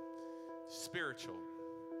 Spiritual.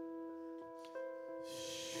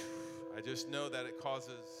 I just know that it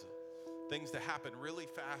causes things to happen really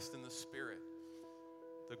fast in the spirit.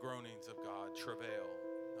 The groanings of God, travail.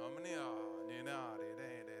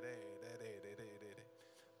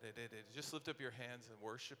 Just lift up your hands and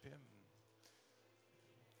worship Him.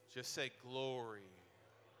 Just say glory.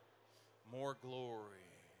 More glory.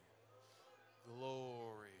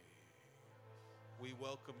 Glory. We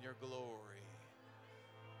welcome your glory.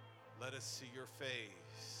 Let us see your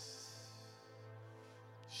face.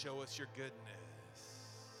 Show us your goodness.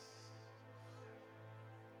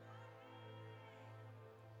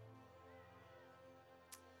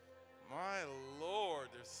 My Lord,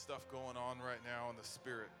 there's stuff going on right now in the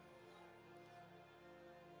Spirit.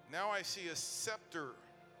 Now I see a scepter.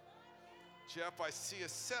 Jeff, I see a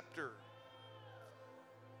scepter.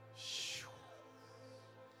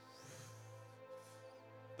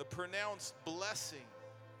 The pronounced blessing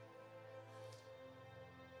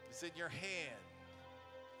is in your hand.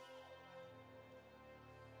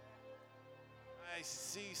 I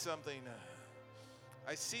see something.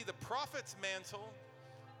 I see the prophet's mantle,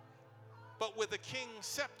 but with a king's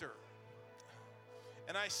scepter.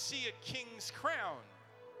 And I see a king's crown.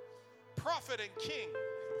 Prophet and king.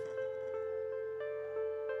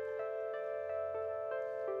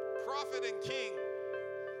 Prophet and king.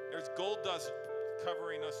 There's gold dust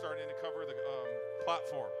covering us, starting to cover the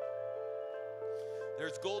platform.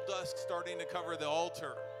 There's gold dust starting to cover the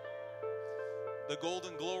altar. The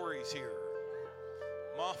golden glories here.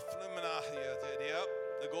 Yep,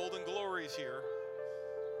 the golden glories here.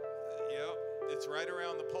 Yep, it's right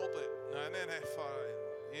around the pulpit.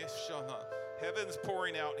 Heaven's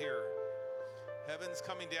pouring out here. Heaven's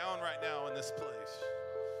coming down right now in this place.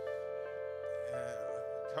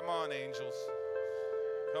 Come on, angels.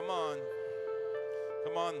 Come on.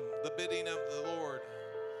 Come on, the bidding of the Lord.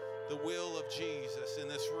 The will of Jesus in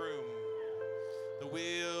this room. The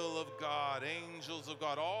will of God. Angels of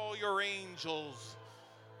God. All your angels.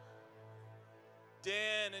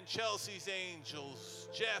 Dan and Chelsea's angels.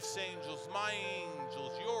 Jeff's angels. My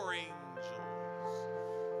angels. Your angels.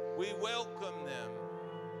 We welcome them.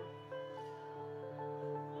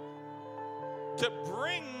 To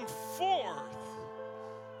bring forth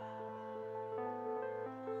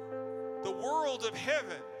the world of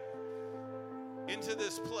heaven into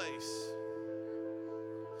this place.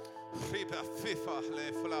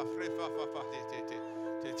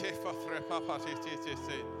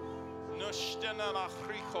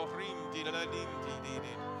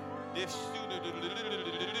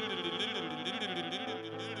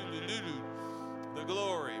 The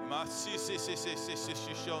glory.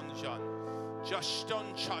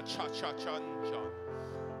 Juston cha cha cha chan chan.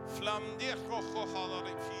 Flam de ho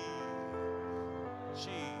halarifi.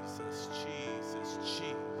 Jesus, Jesus,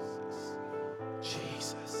 Jesus,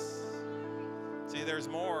 Jesus. See, there's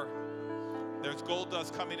more. There's gold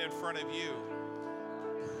dust coming in front of you.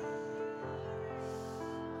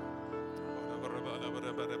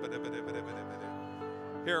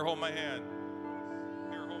 Here, hold my hand.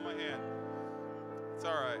 Here, hold my hand. It's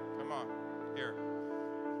all right. Come on. Here.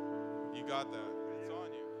 You got that. It's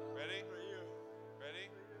on you. Ready? Ready?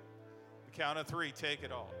 The count of 3. Take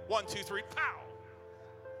it all. 1, 2, 3. Pow!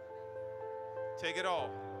 Take it all.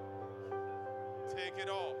 Take it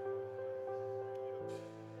all.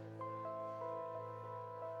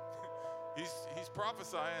 He's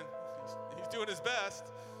prophesying. He's doing his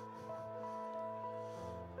best.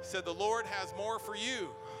 He said, the Lord has more for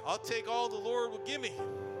you. I'll take all the Lord will give me.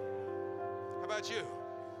 How about you?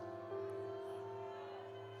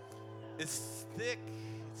 It's thick.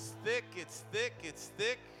 It's thick. It's thick. It's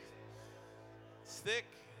thick. It's thick.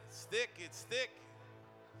 It's thick. It's thick.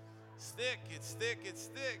 It's thick, it's thick, it's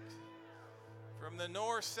thick. From the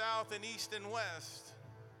north, south, and east and west.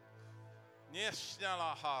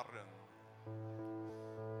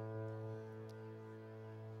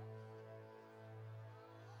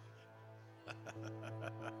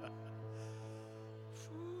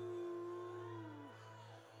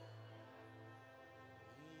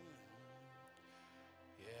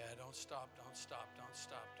 stop, don't stop, don't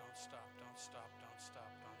stop, don't stop, don't stop, don't stop,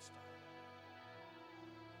 don't stop.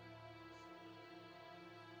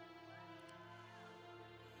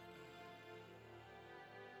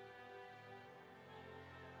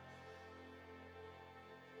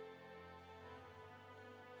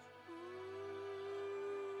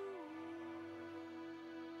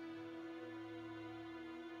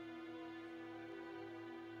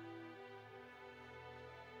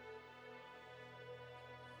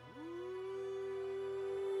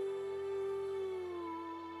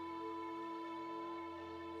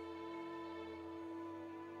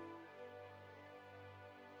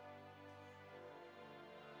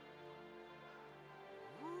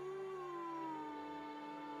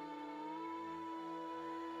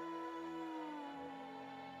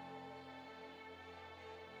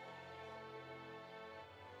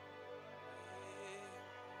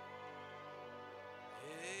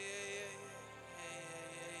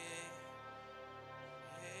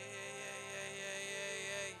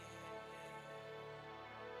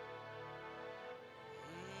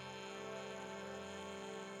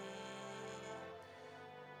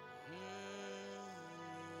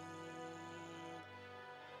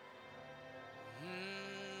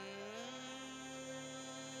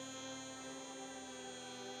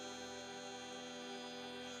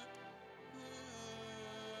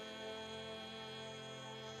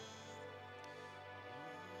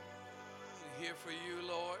 Here for you,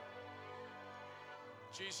 Lord.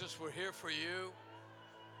 Jesus, we're here for you.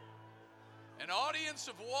 An audience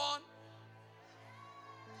of one.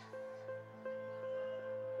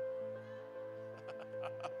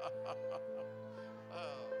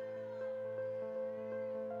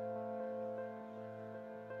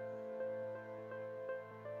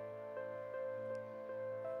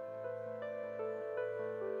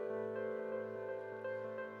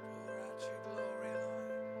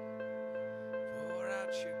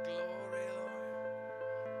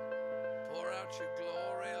 Your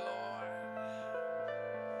glory, Lord.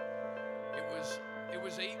 It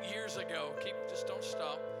was 8 years ago. Just don't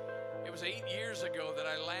stop. It was 8 years ago that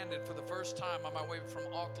I landed for the first time on my way from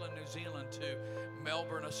Auckland, New Zealand to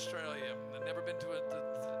Melbourne, Australia. I'd never been to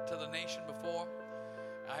the nation before.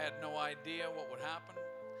 I had no idea what would happen.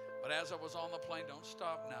 But as I was on the plane, don't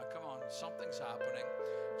stop now. Come on, something's happening.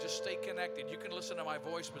 Just stay connected. You can listen to my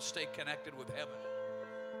voice, but stay connected with heaven.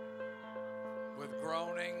 With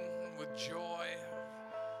groaning, with joy.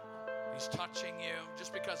 He's touching you.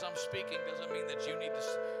 Just because I'm speaking doesn't mean that you need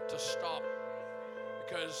to stop.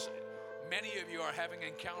 Because many of you are having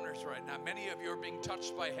encounters right now. Many of you are being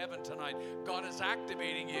touched by heaven tonight. God is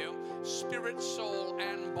activating you, spirit, soul,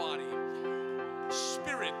 and body.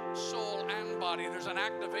 Spirit, soul, and body. There's an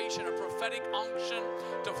activation, a prophetic unction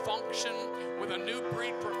to function with a new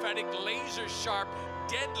breed prophetic, laser sharp,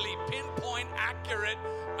 deadly, pinpoint, accurate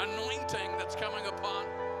anointing that's coming upon.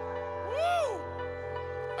 Woo!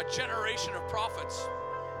 A generation of prophets.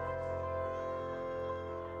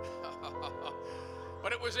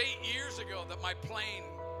 But it was 8 years ago that my plane,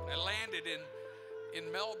 I landed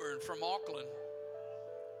in Melbourne from Auckland.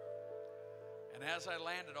 And as I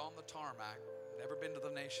landed on the tarmac, never been to the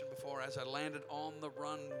nation before, as I landed on the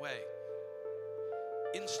runway,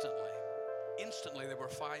 instantly there were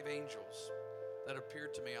 5 angels that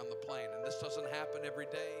appeared to me on the plane. And this doesn't happen every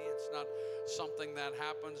day. It's not something that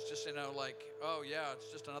happens just, like, oh yeah,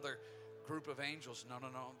 it's just another group of angels. No.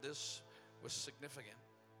 This was significant.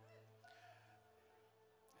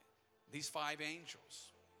 These 5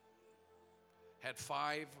 angels had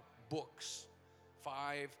 5 books,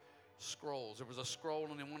 5 scrolls. There was a scroll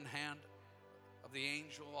in one hand of the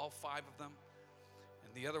angel, all 5 of them.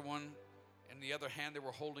 And the other one, in the other hand, they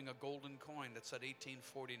were holding a golden coin that said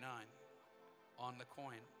 1849 on the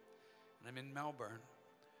coin. And I'm in Melbourne,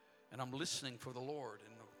 and I'm listening for the Lord.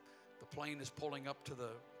 And the plane is pulling up to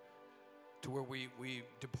where we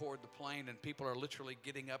deployed the plane, and people are literally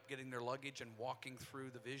getting up, getting their luggage, and walking through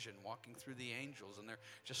the vision, walking through the angels, and they're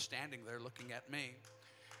just standing there looking at me.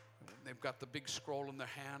 They've got the big scroll in their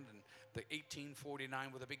hand and the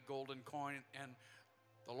 1849 with a big golden coin, and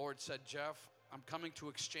the Lord said, Jeff, I'm coming to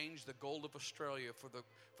exchange the gold of Australia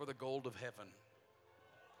for the gold of heaven.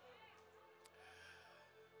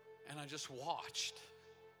 And I just watched.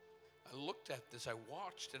 I looked at this, I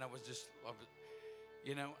watched, and I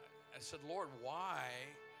said, Lord,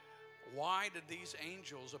 why did these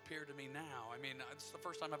angels appear to me now? I mean, it's the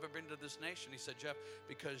first time I've ever been to this nation. He said, Jeff,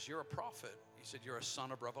 because you're a prophet. He said, you're a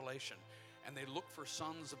son of revelation. And they look for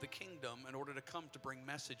sons of the kingdom in order to come to bring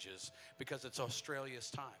messages, because it's Australia's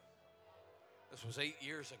time. This was 8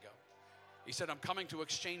 years ago. He said, I'm coming to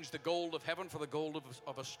exchange the gold of heaven for the gold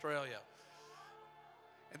of Australia.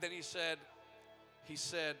 And then he said,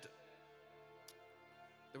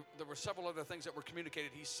 there were several other things that were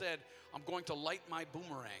communicated. He said, I'm going to light my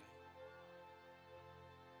boomerang.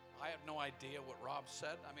 I have no idea what Rob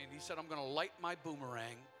said. I mean, he said, I'm going to light my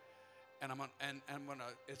boomerang, and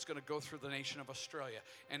it's going to go through the nation of Australia.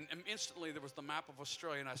 And instantly there was the map of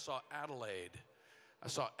Australia, and I saw Adelaide. I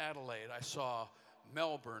saw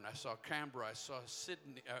Melbourne. I saw Canberra. I saw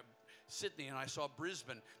Sydney, and I saw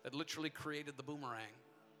Brisbane that literally created the boomerang.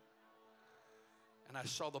 And I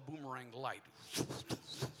saw the boomerang light.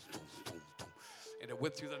 And it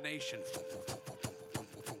went through the nation.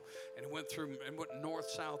 And it went through, and went north,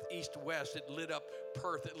 south, east, west. It lit up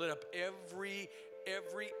Perth. It lit up every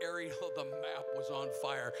area of the map was on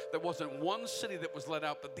fire. There wasn't one city that was lit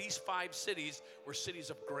out, but these 5 cities were cities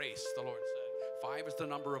of grace, the Lord said. 5 is the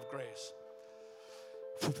number of grace.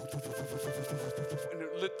 And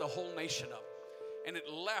it lit the whole nation up. And it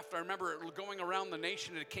left, I remember it going around the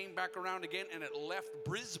nation, and it came back around again, and it left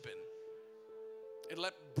Brisbane. It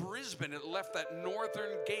left Brisbane, it left that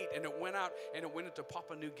northern gate, and it went out, and it went into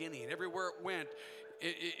Papua New Guinea. And everywhere it went,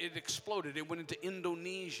 it exploded. It went into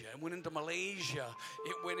Indonesia, it went into Malaysia,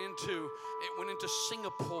 it went into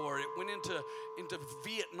Singapore, it went into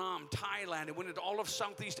Vietnam, Thailand, it went into all of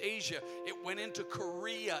Southeast Asia, it went into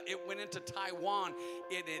Korea, it went into Taiwan.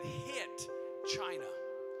 It had hit China.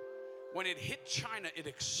 When it hit China, it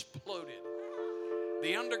exploded.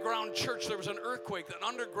 The underground church, there was an earthquake. The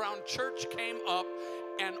underground church came up,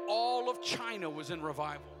 and all of China was in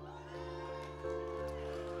revival.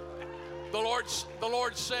 The Lord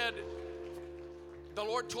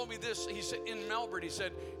told me this. He said, in Melbourne, he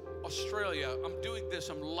said, Australia, I'm doing this.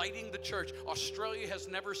 I'm lighting the church. Australia has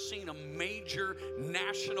never seen a major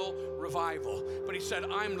national revival. But he said,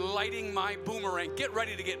 I'm lighting my boomerang. Get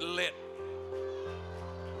ready to get lit.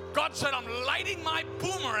 God said, I'm lighting my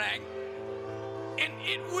boomerang, and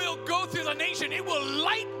it will go through the nation. It will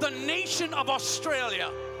light the nation of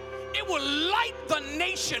Australia. It will light the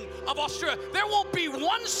nation of Australia. There won't be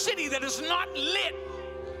one city that is not lit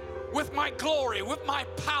with my glory, with my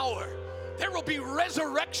power. There will be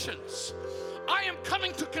resurrections. I am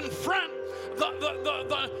coming to confront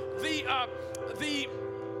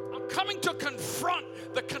I'm coming to confront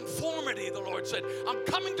the conformity, the Lord said. I'm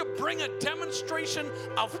coming to bring a demonstration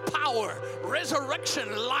of power, resurrection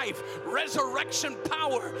life, resurrection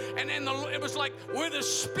power. And it was like, where the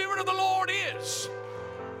Spirit of the Lord is,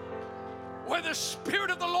 where the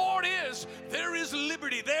Spirit of the Lord is, there is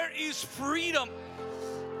liberty, there is freedom.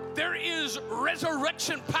 There is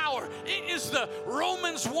resurrection power. It is the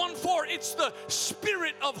Romans 1:4. It's the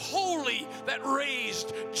Spirit of holy that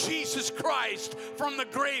raised Jesus Christ from the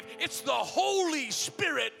grave. It's the Holy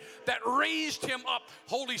Spirit that raised him up.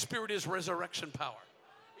 Holy Spirit is resurrection power.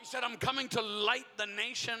 He said, I'm coming to light the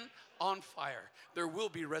nation on fire. There will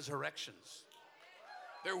be resurrections.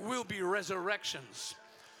 There will be resurrections.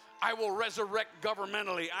 I will resurrect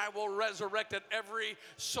governmentally. I will resurrect at every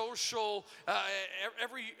social,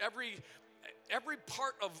 every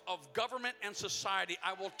part of government and society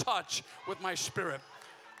I will touch with my Spirit.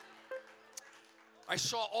 I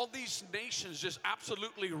saw all these nations just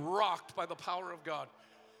absolutely rocked by the power of God.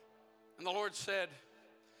 And the Lord said,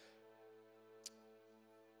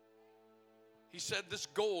 he said, this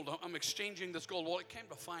gold, I'm exchanging this gold. Well, it came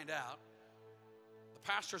to find out, the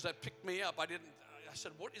pastors that picked me up, I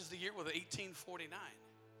said, what is the year with 1849?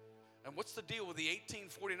 And what's the deal with the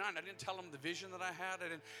 1849? I didn't tell them the vision that I had. I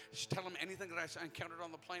didn't tell them anything that I encountered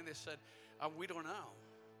on the plane. They said, we don't know,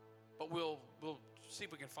 but we'll see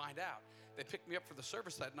if we can find out. They picked me up for the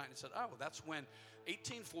service that night and said, oh, that's when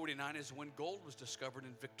 1849 is when gold was discovered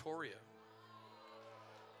in Victoria.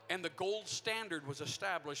 And the gold standard was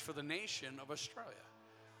established for the nation of Australia.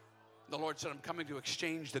 The Lord said, I'm coming to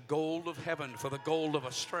exchange the gold of heaven for the gold of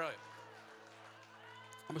Australia.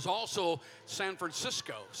 It was also San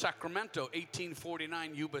Francisco, Sacramento,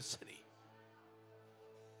 1849, Yuba City.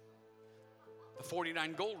 The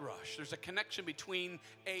 49 gold rush. There's a connection between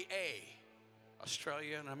AA,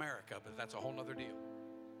 Australia and America, but that's a whole other deal.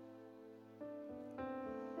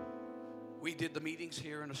 We did the meetings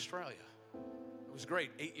here in Australia. It was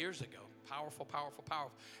great, 8 years ago. Powerful, powerful,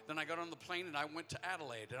 powerful. Then I got on the plane and I went to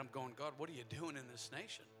Adelaide, and I'm going, God, what are you doing in this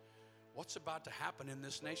nation? What's about to happen in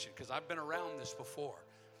this nation? Because I've been around this before.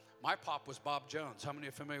 My pop was Bob Jones. How many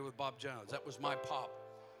are familiar with Bob Jones? That was my pop.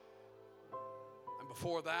 And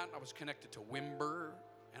before that, I was connected to Wimber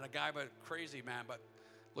and a guy, but crazy man, but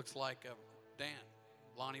looks like Dan,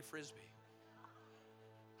 Lonnie Frisbee.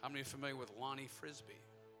 How many are familiar with Lonnie Frisbee?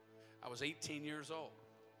 I was 18 years old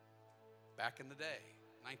back in the day,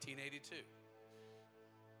 1982.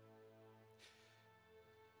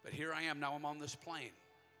 But here I am, now I'm on this plane.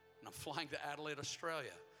 And I'm flying to Adelaide,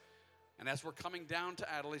 Australia. And as we're coming down to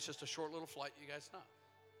Adelaide, it's just a short little flight, you guys know.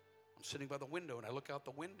 I'm sitting by the window, and I look out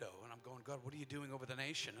the window, and I'm going, God, what are you doing over the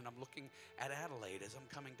nation? And I'm looking at Adelaide as I'm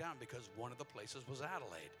coming down, because one of the places was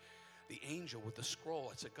Adelaide. The angel with the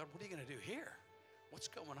scroll. I said, God, what are you going to do here? What's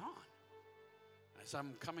going on? As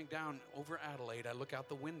I'm coming down over Adelaide, I look out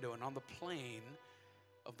the window, and on the plane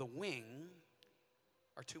of the wing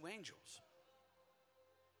are two angels.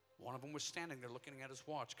 One of them was standing there looking at his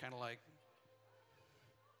watch, kind of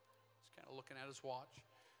looking at his watch.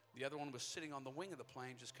 The other one was sitting on the wing of the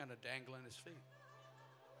plane, just kind of dangling his feet.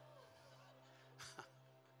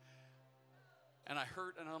 And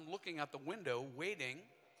I'm looking out the window, waiting.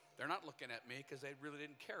 They're not looking at me because they really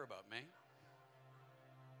didn't care about me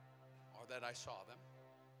or that I saw them.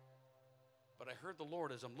 But I heard the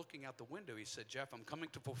Lord as I'm looking out the window. He said, Jeff, I'm coming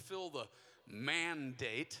to fulfill the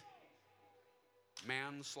man/date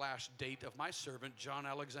of my servant, John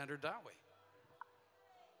Alexander Dowie.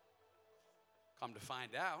 Come to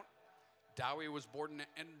find out, Dowie was born in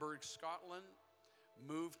Edinburgh, Scotland,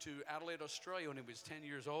 moved to Adelaide, Australia when he was 10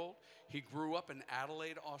 years old. He grew up in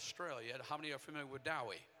Adelaide, Australia. How many are familiar with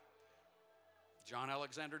Dowie? John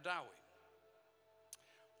Alexander Dowie.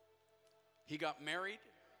 He got married,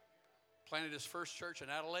 planted his first church in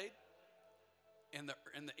Adelaide in the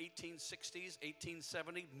 1860s,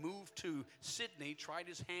 1870, moved to Sydney, tried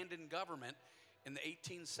his hand in government. In the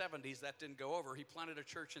 1870s, that didn't go over. He planted a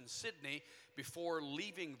church in Sydney before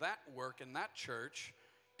leaving that work in that church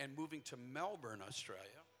and moving to Melbourne,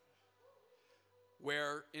 Australia,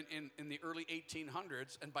 where in the early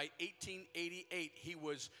 1800s, and by 1888, he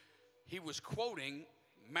was quoting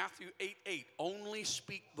Matthew 8:8, only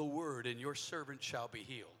speak the word and your servant shall be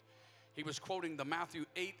healed. He was quoting the Matthew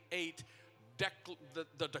 8:8,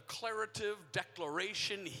 the declarative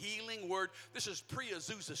declaration, healing word. This is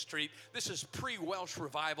pre-Azusa Street. This is pre-Welsh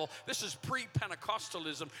revival. This is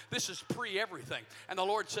pre-Pentecostalism. This is pre-everything. And the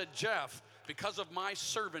Lord said, Jeff, because of my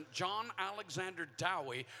servant, John Alexander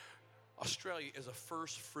Dowie, Australia is a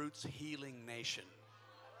first fruits healing nation.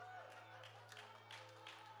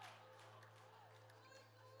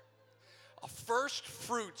 A first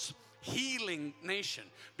fruits healing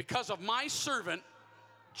nation because of my servant,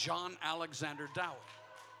 John Alexander Dowie,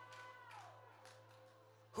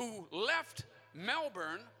 who left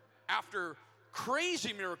Melbourne after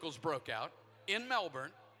crazy miracles broke out in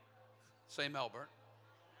Melbourne. Say Melbourne,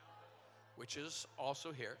 which is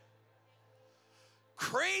also here.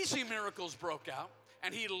 Crazy miracles broke out,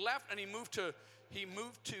 and he left and he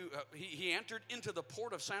entered into the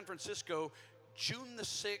port of San Francisco June the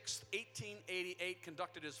 6th, 1888,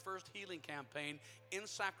 conducted his first healing campaign in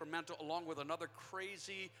Sacramento along with another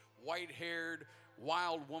crazy, white-haired,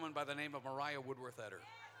 wild woman by the name of Mariah Woodworth Etter.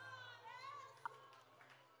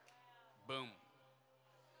 Boom.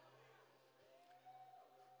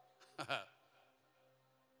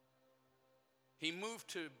 He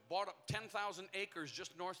bought up 10,000 acres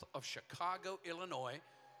just north of Chicago, Illinois,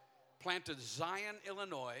 planted Zion,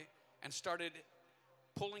 Illinois, and started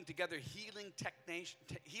pulling together healing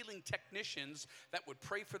technicians that would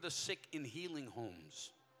pray for the sick in healing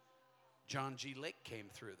homes. John G. Lake came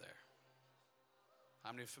through there.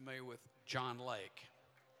 How many are familiar with John Lake?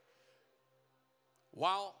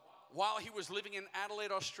 While he was living in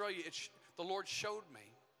Adelaide, Australia, the Lord showed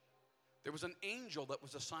me there was an angel that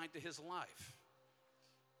was assigned to his life.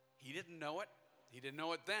 He didn't know it. He didn't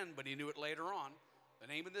know it then, but he knew it later on. The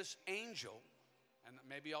name of this angel, and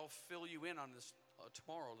maybe I'll fill you in on this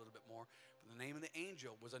tomorrow a little bit more. But the name of the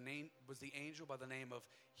angel was the angel by the name of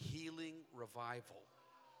Healing Revival,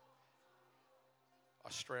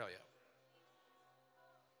 Australia.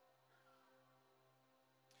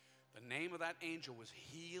 The name of that angel was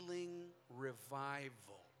Healing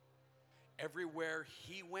Revival. Everywhere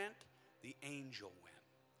he went, the angel went.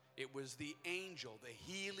 It was the angel, the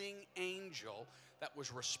healing angel, that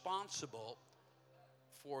was responsible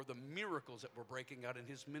for the miracles that were breaking out in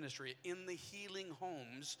his ministry in the healing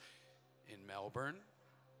homes in Melbourne,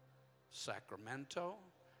 Sacramento,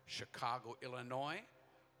 Chicago, Illinois.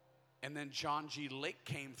 And then John G. Lake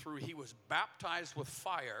came through. He was baptized with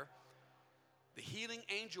fire. The healing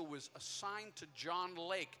angel was assigned to John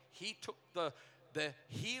Lake. He took the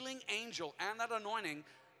healing angel and that anointing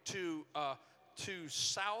to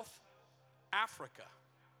South Africa.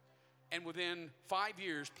 And within 5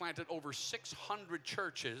 years, planted over 600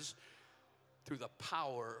 churches through the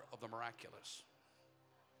power of the miraculous.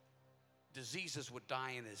 Diseases would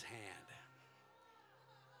die in his hand.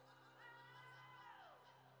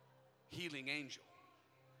 Healing angel,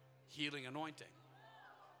 healing anointing.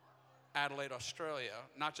 Adelaide, Australia,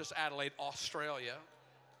 not just Adelaide, Australia.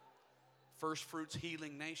 First fruits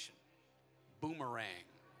healing nation. Boomerang.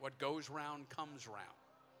 What goes round comes round.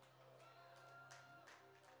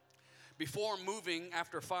 Before moving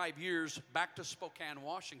after 5 years back to Spokane,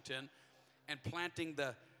 Washington, and planting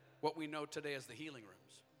what we know today as the healing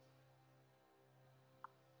rooms.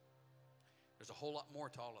 There's a whole lot more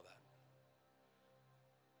to all of that.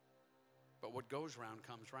 But what goes round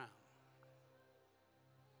comes round.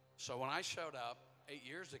 So when I showed up 8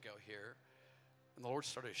 years ago here, and the Lord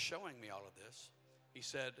started showing me all of this, he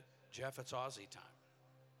said, Jeff, it's Aussie time.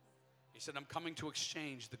 He said, I'm coming to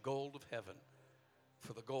exchange the gold of heaven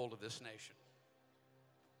for the gold of this nation.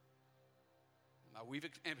 Now we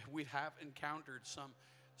have encountered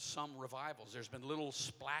some revivals. There's been little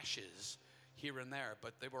splashes here and there,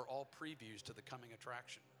 but they were all previews to the coming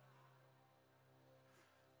attraction.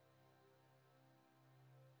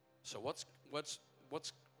 So what's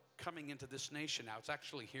coming into this nation now? It's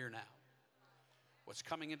actually here now. What's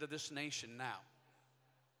coming into this nation now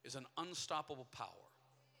is an unstoppable power.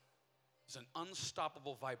 It's an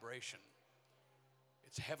unstoppable vibration.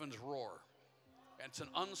 It's heaven's roar. And it's an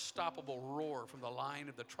unstoppable roar from the line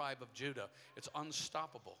of the tribe of Judah. It's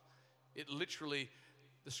unstoppable. It literally,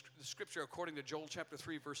 the scripture according to Joel chapter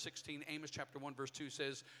 3 verse 16, Amos chapter 1 verse 2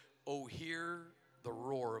 says, "Oh, hear the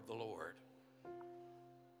roar of the Lord."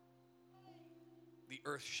 The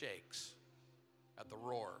earth shakes at the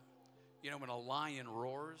roar. You know, when a lion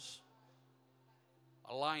roars,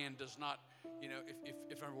 a lion does not, you know,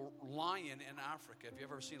 if a lion in Africa, have you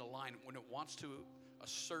ever seen a lion, when it wants to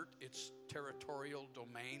assert its territorial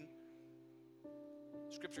domain,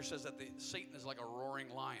 scripture says that Satan is like a roaring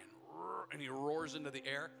lion, and he roars into the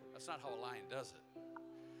air. That's not how a lion does it.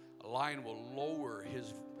 A lion will lower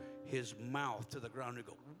his mouth to the ground and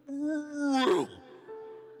go,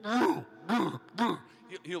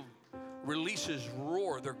 he'll release his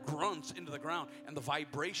roar, their grunts into the ground, and the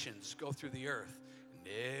vibrations go through the earth. And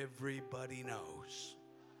everybody knows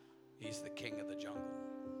he's the king of the jungle.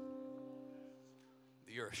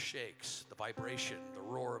 The earth shakes, the vibration, the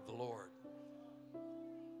roar of the Lord.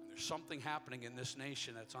 And there's something happening in this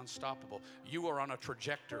nation that's unstoppable. You are on a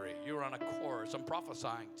trajectory. You're on a course. I'm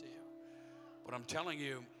prophesying to you. But I'm telling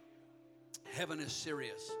you, heaven is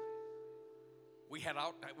serious. We had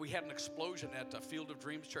an explosion at Field of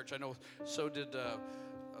Dreams Church. I know so did the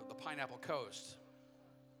Pineapple Coast.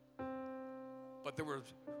 But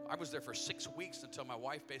I was there for 6 weeks until my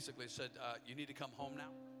wife basically said, you need to come home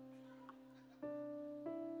now.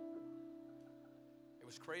 It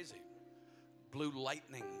was crazy. Blue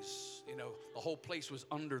lightnings, you know, the whole place was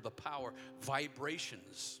under the power.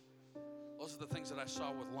 Vibrations. Those are the things that I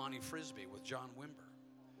saw with Lonnie Frisbee, with John Wimber.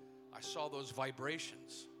 I saw those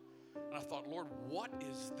vibrations. And I thought, Lord, what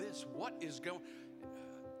is this? What is going?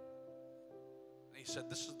 And he said,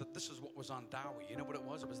 this is what was on Dowie. You know what it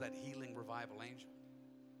was? It was that healing revival angel.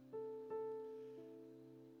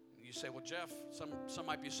 And you say, well, Jeff, some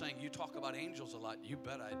might be saying, you talk about angels a lot. You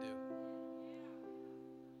bet I do.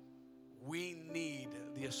 We need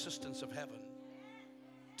the assistance of heaven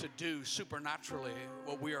to do supernaturally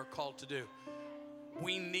what we are called to do.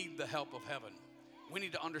 We need the help of heaven. We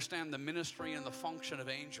need to understand the ministry and the function of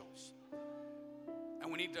angels. And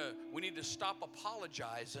we need to stop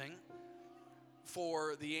apologizing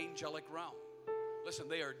for the angelic realm. Listen,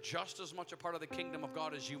 they are just as much a part of the kingdom of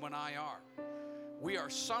God as you and I are. We are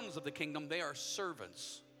sons of the kingdom. They are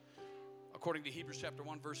servants. According to Hebrews chapter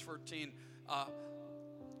 1 verse 13,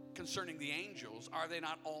 concerning the angels, are they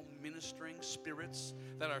not all ministering spirits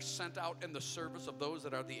that are sent out in the service of those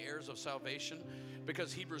that are the heirs of salvation?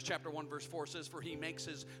 Because Hebrews chapter 1 verse 4 says, for he makes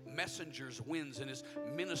his messengers winds and his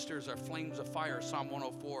ministers are flames of fire. Psalm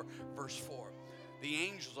 104 verse 4. The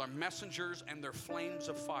angels are messengers and they're flames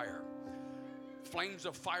of fire. Flames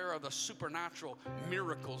of fire are the supernatural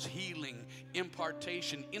miracles, healing,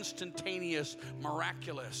 impartation, instantaneous,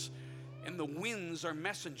 miraculous. And the winds are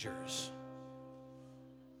messengers.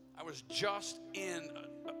 I was just in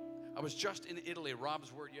Italy.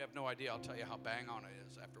 Rob's word, you have no idea. I'll tell you how bang on it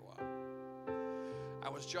is after a while. I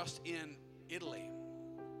was just in Italy.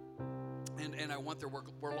 And I went there.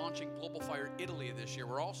 We're launching Global Fire Italy this year.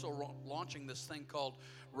 We're also launching this thing called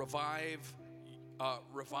Revive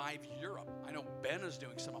Europe. I know Ben is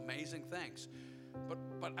doing some amazing things.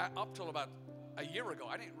 But up till about a year ago,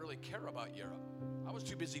 I didn't really care about Europe. I was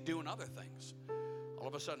too busy doing other things. All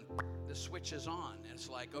of a sudden, the switch is on. And it's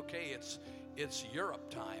like, okay, it's Europe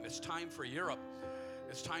time. It's time for Europe.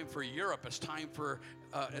 It's time for Europe. It's time for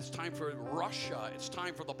Russia. It's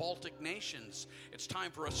time for the Baltic nations. It's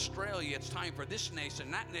time for Australia. It's time for this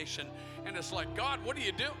nation, that nation. And it's like, God, what do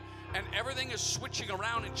you do? And everything is switching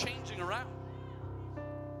around and changing around.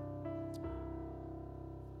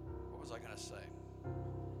 What was I going to say?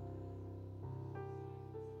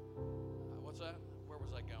 What's that? Where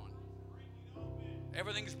was I going?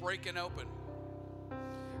 Everything's breaking open.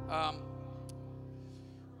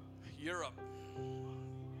 Europe.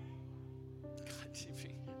 God,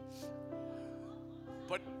 TV.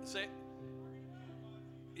 But say,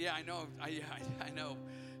 yeah, I know. I know.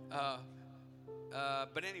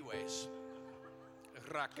 But anyways,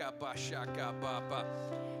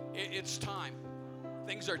 it's time.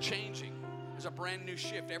 Things are changing. There's a brand new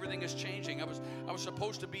shift. Everything is changing. I was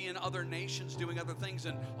supposed to be in other nations doing other things,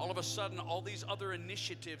 and all of a sudden, all these other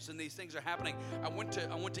initiatives and these things are happening. I went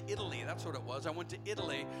to Italy. That's what it was. I went to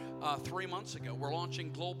Italy 3 months ago. We're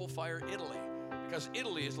launching Global Fire Italy because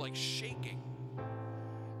Italy is like shaking,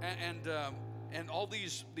 and all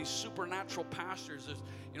these supernatural pastors,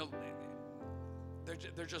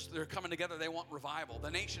 they're coming together. They want revival.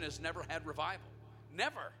 The nation has never had revival.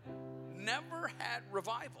 Never had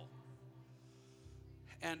revival.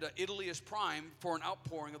 And Italy is primed for an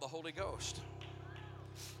outpouring of the Holy Ghost.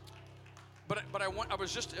 But it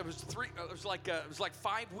was like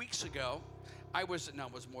 5 weeks ago. It was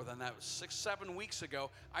more than that. It was 6-7 weeks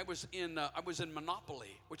ago. I was in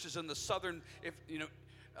Monopoli, which is in the southern.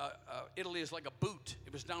 Italy is like a boot.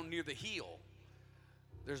 It was down near the heel.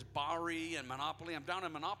 There's Bari and Monopoli. I'm down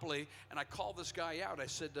in Monopoli, and I called this guy out. I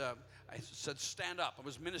said, stand up. It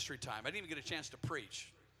was ministry time. I didn't even get a chance to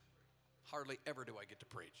preach. Hardly ever do I get to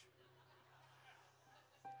preach.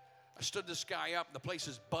 I stood this guy up. The place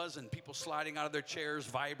is buzzing. People sliding out of their chairs,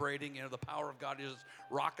 vibrating. The power of God is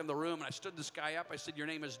rocking the room. And I stood this guy up. I said, your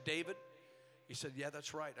name is David? He said, yeah,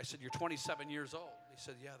 that's right. I said, you're 27 years old. He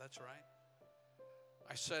said, yeah, that's right.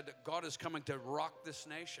 I said, God is coming to rock this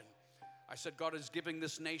nation. I said, God is giving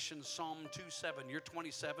this nation Psalm 2:7. You're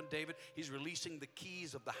 27, David. He's releasing the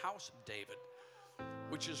keys of the house of David,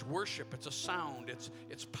 which is worship. It's a sound.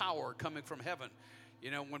 It's power coming from heaven.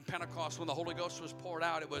 When Pentecost, when the Holy Ghost was poured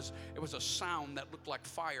out, it was a sound that looked like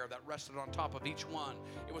fire that rested on top of each one.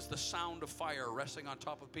 It was the sound of fire resting on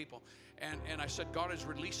top of people. And I said, God is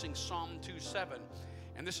releasing Psalm 2:7.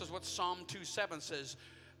 And this is what Psalm 2:7 says.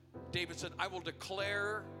 David said, I will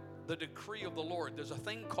declare the decree of the Lord. There's a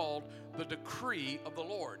thing called the decree of the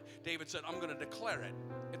Lord. David said, I'm going to declare it.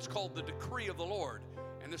 It's called the decree of the Lord.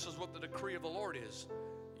 And this is what the decree of the Lord is.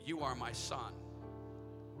 You are my son.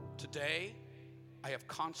 Today, I have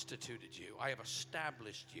constituted you. I have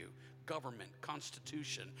established you. Government,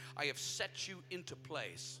 constitution. I have set you into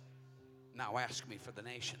place. Now ask me for the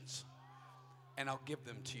nations, and I'll give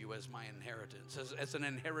them to you as my inheritance, as an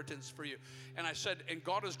inheritance for you. And I said, and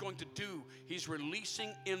God is going to do, he's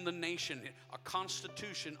releasing in the nation a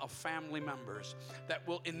constitution of family members that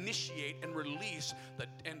will initiate and release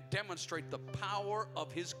and demonstrate the power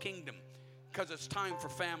of his kingdom. Because it's time for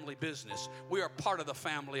family business. We are part of the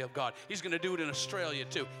family of God. He's going to do it in Australia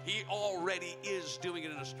too. He already is doing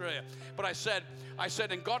it in Australia. But I said,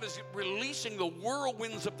 and God is releasing the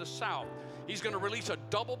whirlwinds of the south. He's going to release a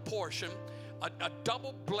double portion, a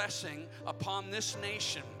double blessing upon this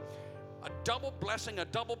nation. A double blessing, a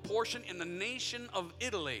double portion in the nation of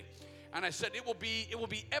Italy. And I said it will be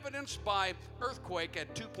evidenced by earthquake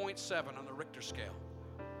at 2.7 on the Richter scale.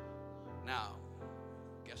 Now,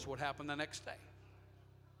 guess what happened the next day?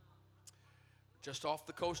 Just off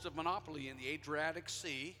the coast of Monopoli in the Adriatic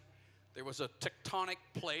Sea, there was a tectonic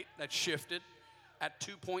plate that shifted at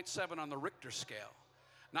 2.7 on the Richter scale.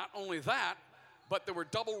 Not only that, but there were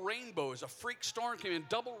double rainbows. A freak storm came in.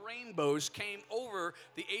 Double rainbows came over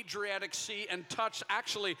the Adriatic Sea and touched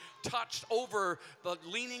over the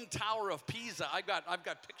Leaning Tower of Pisa. I've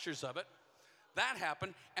got pictures of it. That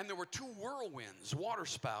happened, and there were two whirlwinds, water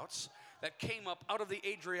spouts, that came up out of the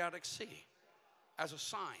Adriatic Sea as a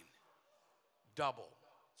sign. Double.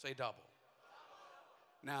 Say double.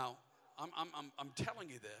 Now, I'm telling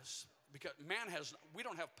you this because we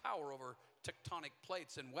don't have power over tectonic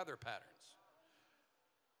plates and weather patterns.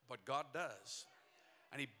 But God does.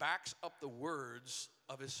 And he backs up the words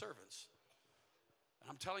of his servants. And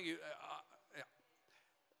I'm telling you,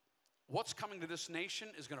 what's coming to this nation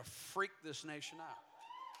is going to freak this nation out.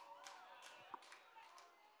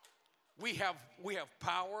 We have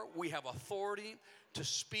power, we have authority to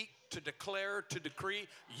speak, to declare, to decree.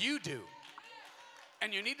 You do.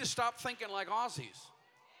 And you need to stop thinking like Aussies.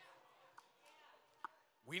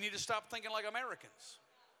 We need to stop thinking like Americans.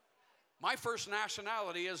 My first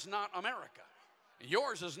nationality is not America.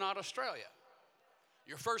 Yours is not Australia.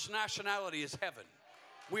 Your first nationality is heaven.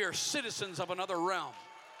 We are citizens of another realm.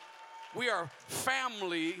 We are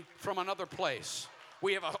family from another place.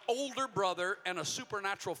 We have an older brother and a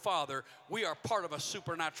supernatural father. We are part of a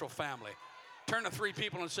supernatural family. Turn to three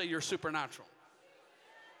people and say, you're supernatural.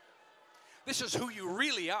 This is who you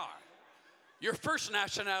really are. Your first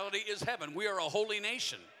nationality is heaven. We are a holy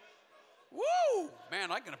nation. Woo!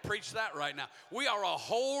 Man, I'm going to preach that right now. We are a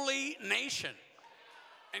holy nation.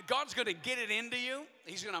 And God's going to get it into you.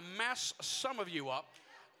 He's going to mess some of you up.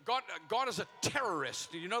 God is a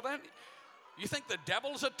terrorist. Do you know that? You think the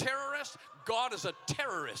devil's a terrorist? God is a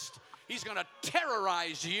terrorist. He's going to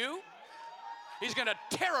terrorize you. He's going to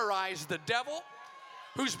terrorize the devil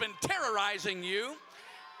who's been terrorizing you.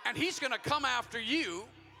 And he's going to come after you.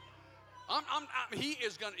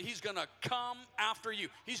 He's going to come after you.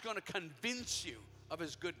 He's going to convince you of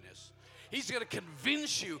his goodness. He's going to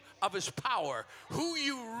convince you of his power, who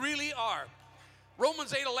you really are.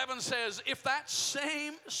 Romans 8:11 says, if that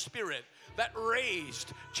same spirit that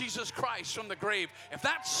raised Jesus Christ from the grave, if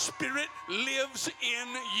that spirit lives in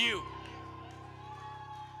you,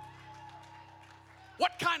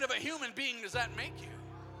 what kind of a human being does that make you?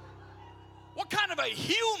 What kind of a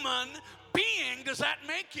human being does that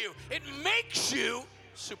make you? It makes you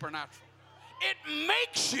supernatural. It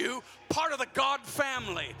makes you part of the God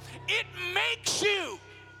family. It makes you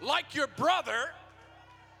like your brother.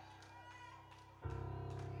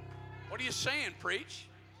 What are you saying, preach?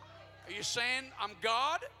 Are you saying I'm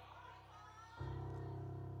God?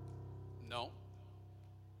 No.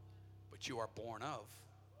 But you are born of.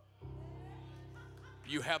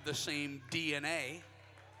 You have the same DNA.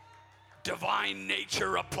 Divine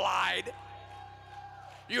nature applied.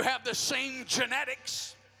 You have the same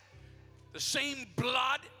genetics, the same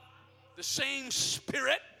blood, the same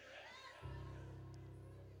spirit,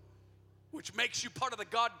 which makes you part of the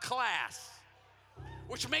God class,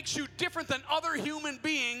 which makes you different than other human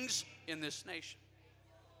beings in this nation.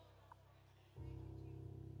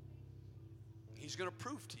 He's going to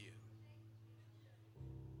prove to you.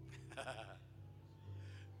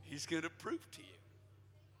 He's going to prove to you.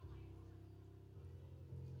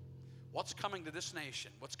 What's coming to this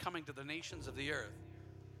nation, what's coming to the nations of the earth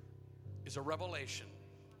is a revelation.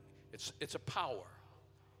 It's a power.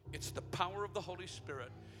 It's the power of the Holy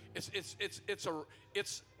Spirit. It's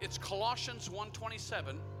Colossians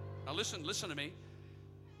 1:27. Now listen to me.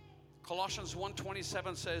 Colossians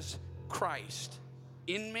 1:27 says, Christ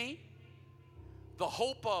in me, the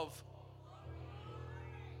hope of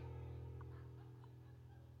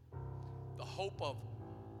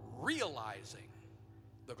realizing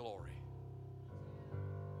the glory.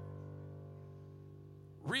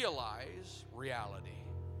 Realize reality.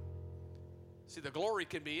 See, the glory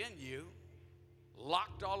can be in you,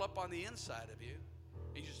 locked all up on the inside of you.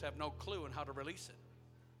 You just have no clue on how to release it.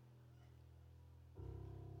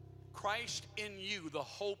 Christ in you, the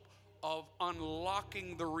hope of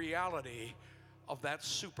unlocking the reality of that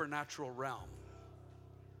supernatural realm.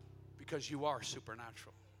 Because you are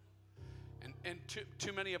supernatural. And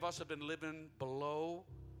too many of us have been living below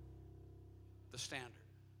the standard.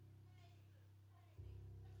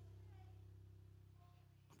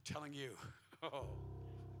 I'm telling you. Oh.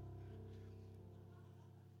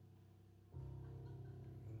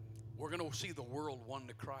 We're going to see the world won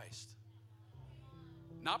to Christ.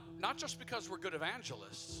 Not just because we're good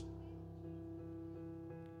evangelists.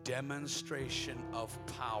 Demonstration of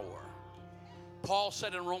power. Paul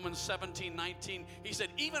said in Romans 17:19, he said,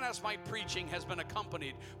 even as my preaching has been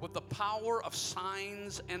accompanied with the power of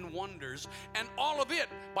signs and wonders, and all of it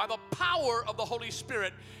by the power of the Holy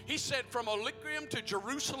Spirit, he said, from Illyricum to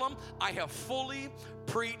Jerusalem, I have fully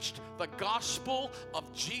preached the gospel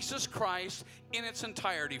of Jesus Christ in its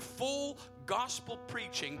entirety. Full gospel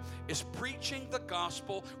preaching is preaching the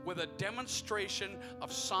gospel with a demonstration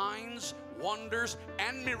of signs, wonders,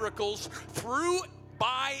 and miracles through,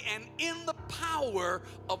 by, and in the power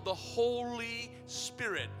of the Holy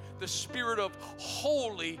Spirit. The Spirit of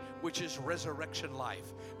holy, which is resurrection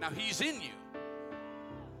life. Now, He's in you.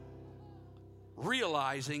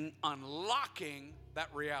 Realizing, unlocking that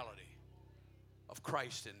reality of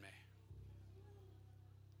Christ in me.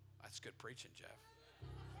 That's good preaching, Jeff.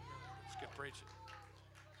 That's good preaching.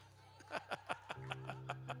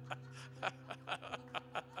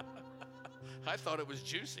 I thought it was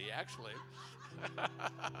juicy, actually.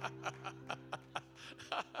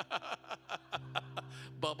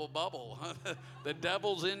 Bubble, bubble. The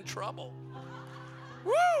devil's in trouble.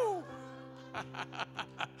 Woo!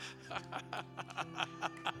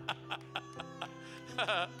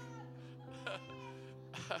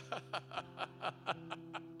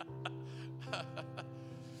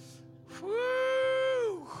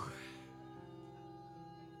 Woo!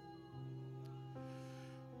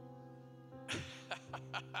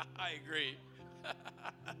 I agree.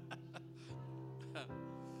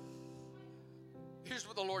 Here's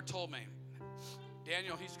what the Lord told me.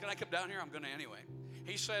 Daniel, can I come down here? I'm going to anyway.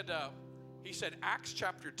 He said, He said, Acts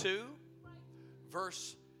chapter 2,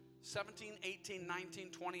 verse 17, 18,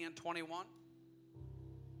 19, 20, and 21.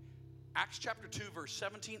 Acts chapter 2, verse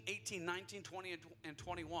 17, 18, 19, 20, and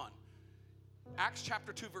 21. Acts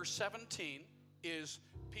chapter 2, verse 17 is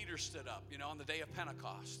Peter stood up, on the day of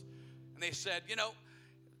Pentecost. And they said,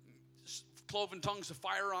 cloven tongues of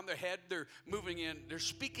fire on their head. They're moving in. They're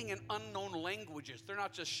speaking in unknown languages. They're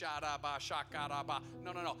not just shadaba, shakaraba.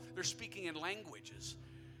 No. They're speaking in languages.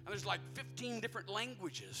 And there's like 15 different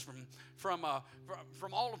languages from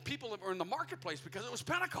all the people that were in the marketplace because it was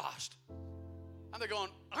Pentecost. And they're going,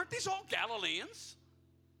 aren't these all Galileans?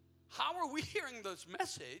 How are we hearing this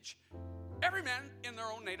message? Every man in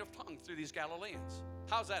their own native tongue through these Galileans.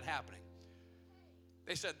 How's that happening?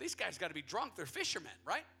 They said, these guys got to be drunk. They're fishermen,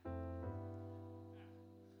 right?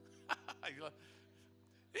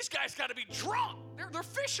 These guys got to be drunk. They're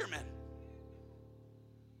fishermen.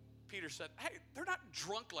 Peter said, hey, they're not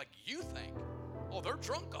drunk like you think. Oh, they're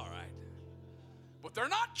drunk, all right. But they're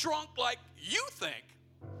not drunk like you think.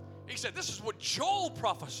 He said, this is what Joel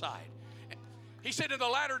prophesied. He said in the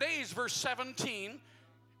latter days, verse 17,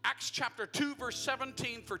 Acts chapter 2, verse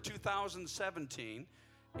 17 for 2017,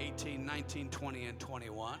 18, 19, 20, and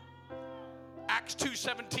 21. Acts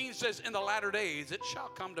 2:17 says, in the latter days it shall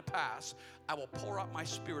come to pass, I will pour out my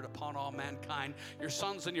spirit upon all mankind. Your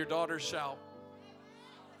sons and your daughters shall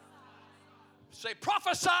say,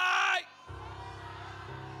 prophesy.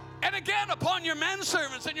 And again, upon your men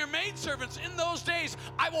servants and your maid servants in those days,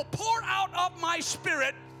 I will pour out of my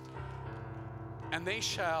spirit, and they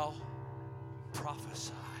shall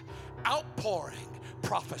prophesy. Outpouring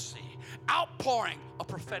prophecy, outpouring a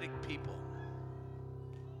prophetic people.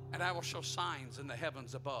 And I will show signs in the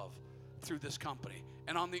heavens above through this company,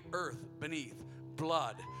 and on the earth beneath,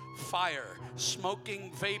 blood, fire,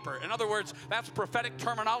 smoking vapor. In other words, that's prophetic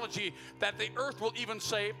terminology that the earth will even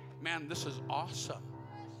say, man, this is awesome.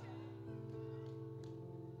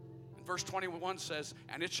 And verse 21 says,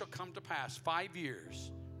 and it shall come to pass 5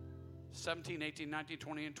 years, 17, 18, 19,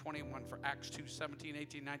 20, and 21 for Acts 2, 17,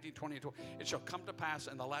 18, 19, 20, and 20. It shall come to pass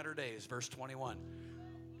in the latter days, verse 21,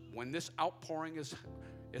 when this outpouring is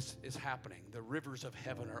happening. The rivers of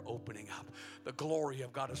heaven are opening up. The glory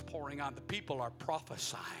of God is pouring on. The people are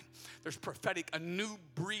prophesying. There's prophetic, a new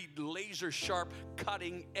breed, laser sharp,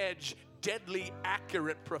 cutting edge, deadly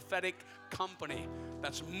accurate prophetic company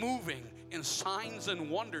that's moving in signs and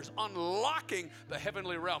wonders, unlocking the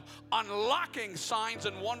heavenly realm, unlocking signs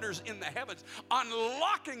and wonders in the heavens,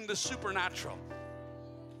 unlocking the supernatural,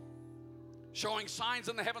 showing signs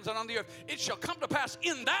in the heavens and on the earth. It shall come to pass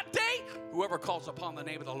in that day, whoever calls upon the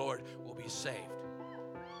name of the Lord will be saved.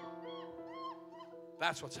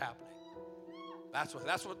 That's what's happening. That's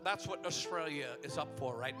what Australia is up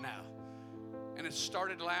for right now. And it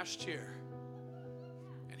started last year.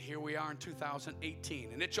 And here we are in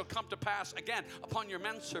 2018. And it shall come to pass again upon your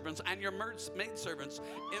men servants and your maid servants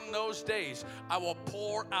in those days. I will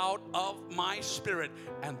pour out of my spirit,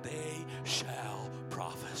 and they shall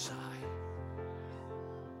prophesy.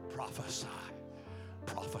 Prophesy,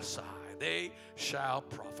 prophesy. They shall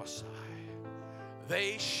prophesy.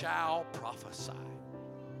 They shall prophesy.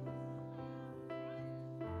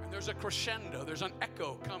 And there's a crescendo, there's an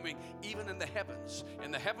echo coming even in the heavens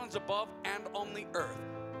above and on the earth.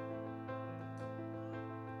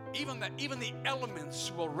 Even the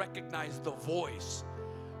elements will recognize the voice.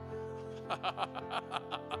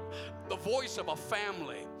 The voice of a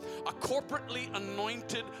family, a corporately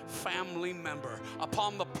anointed family member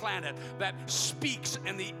upon the planet that speaks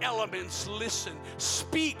and the elements listen.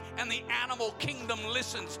 Speak and the animal kingdom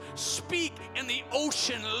listens. Speak and the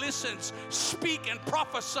ocean listens. Speak and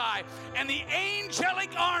prophesy, and the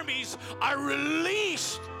angelic armies are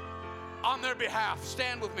released on their behalf.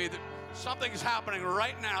 Stand with me. Something's happening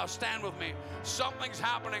right now. Stand with me. Something's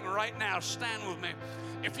happening right now. Stand with me.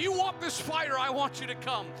 If you want this fire, I want you to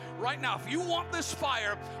come right now. If you want this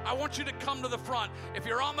fire, I want you to come to the front. If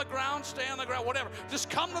you're on the ground, stay on the ground, whatever.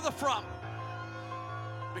 Just come to the front,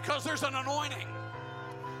 because there's an anointing.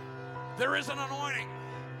 There is an anointing.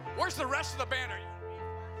 Where's the rest of the band?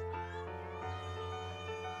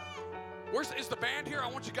 Is the band here? I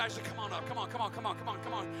want you guys to come on up. Come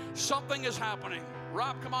on. Something is happening.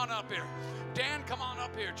 Rob, come on up here. Dan, come on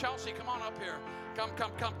up here. Chelsea, come on up here. Come.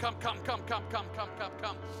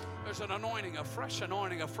 There's an anointing, a fresh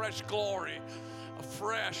anointing, a fresh glory, a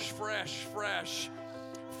fresh.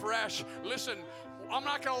 Listen, I'm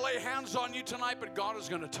not going to lay hands on you tonight, but God is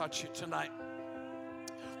going to touch you tonight.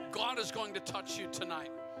 God is going to touch you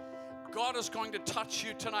tonight. God is going to touch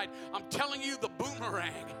you tonight. I'm telling you, the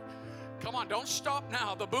boomerang. Come on, don't stop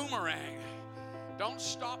now. The boomerang. Don't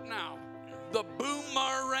stop now. The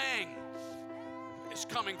boomerang is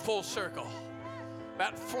coming full circle.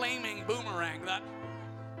 That flaming boomerang, that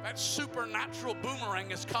supernatural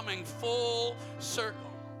boomerang is coming full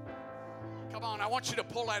circle. Come on, I want you to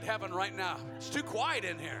pull at heaven right now. It's too quiet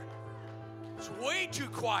in here. It's way too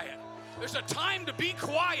quiet. There's a time to be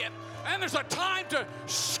quiet, and there's a time to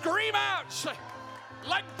scream out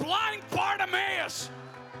like blind Bartimaeus.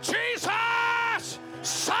 Jesus,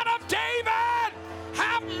 Son of David,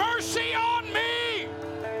 have mercy on me.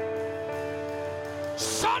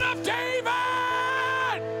 Son of David,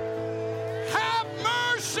 have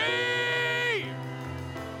mercy.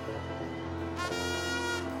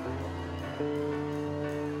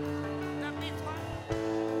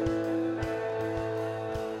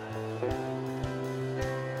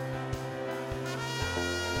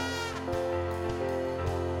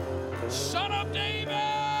 Son of David,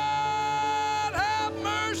 have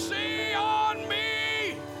mercy on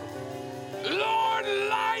me. Lord,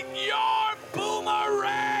 light your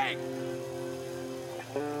boomerang.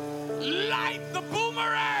 Light the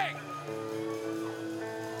boomerang.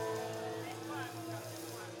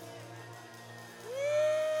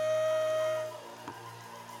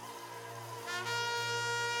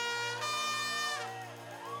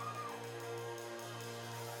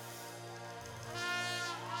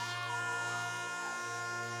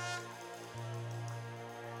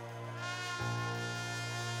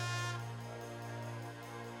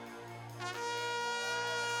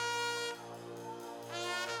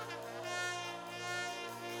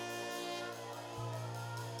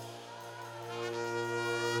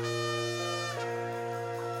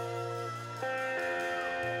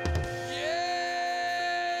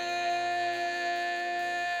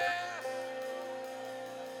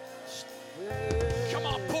 Come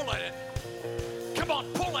on, pull at it. Come on,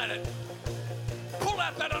 pull at it. Pull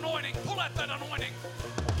at that anointing. Pull at that anointing.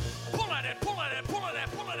 Pull at it, pull at it, pull at it,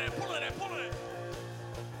 pull at it, pull at it, pull at it.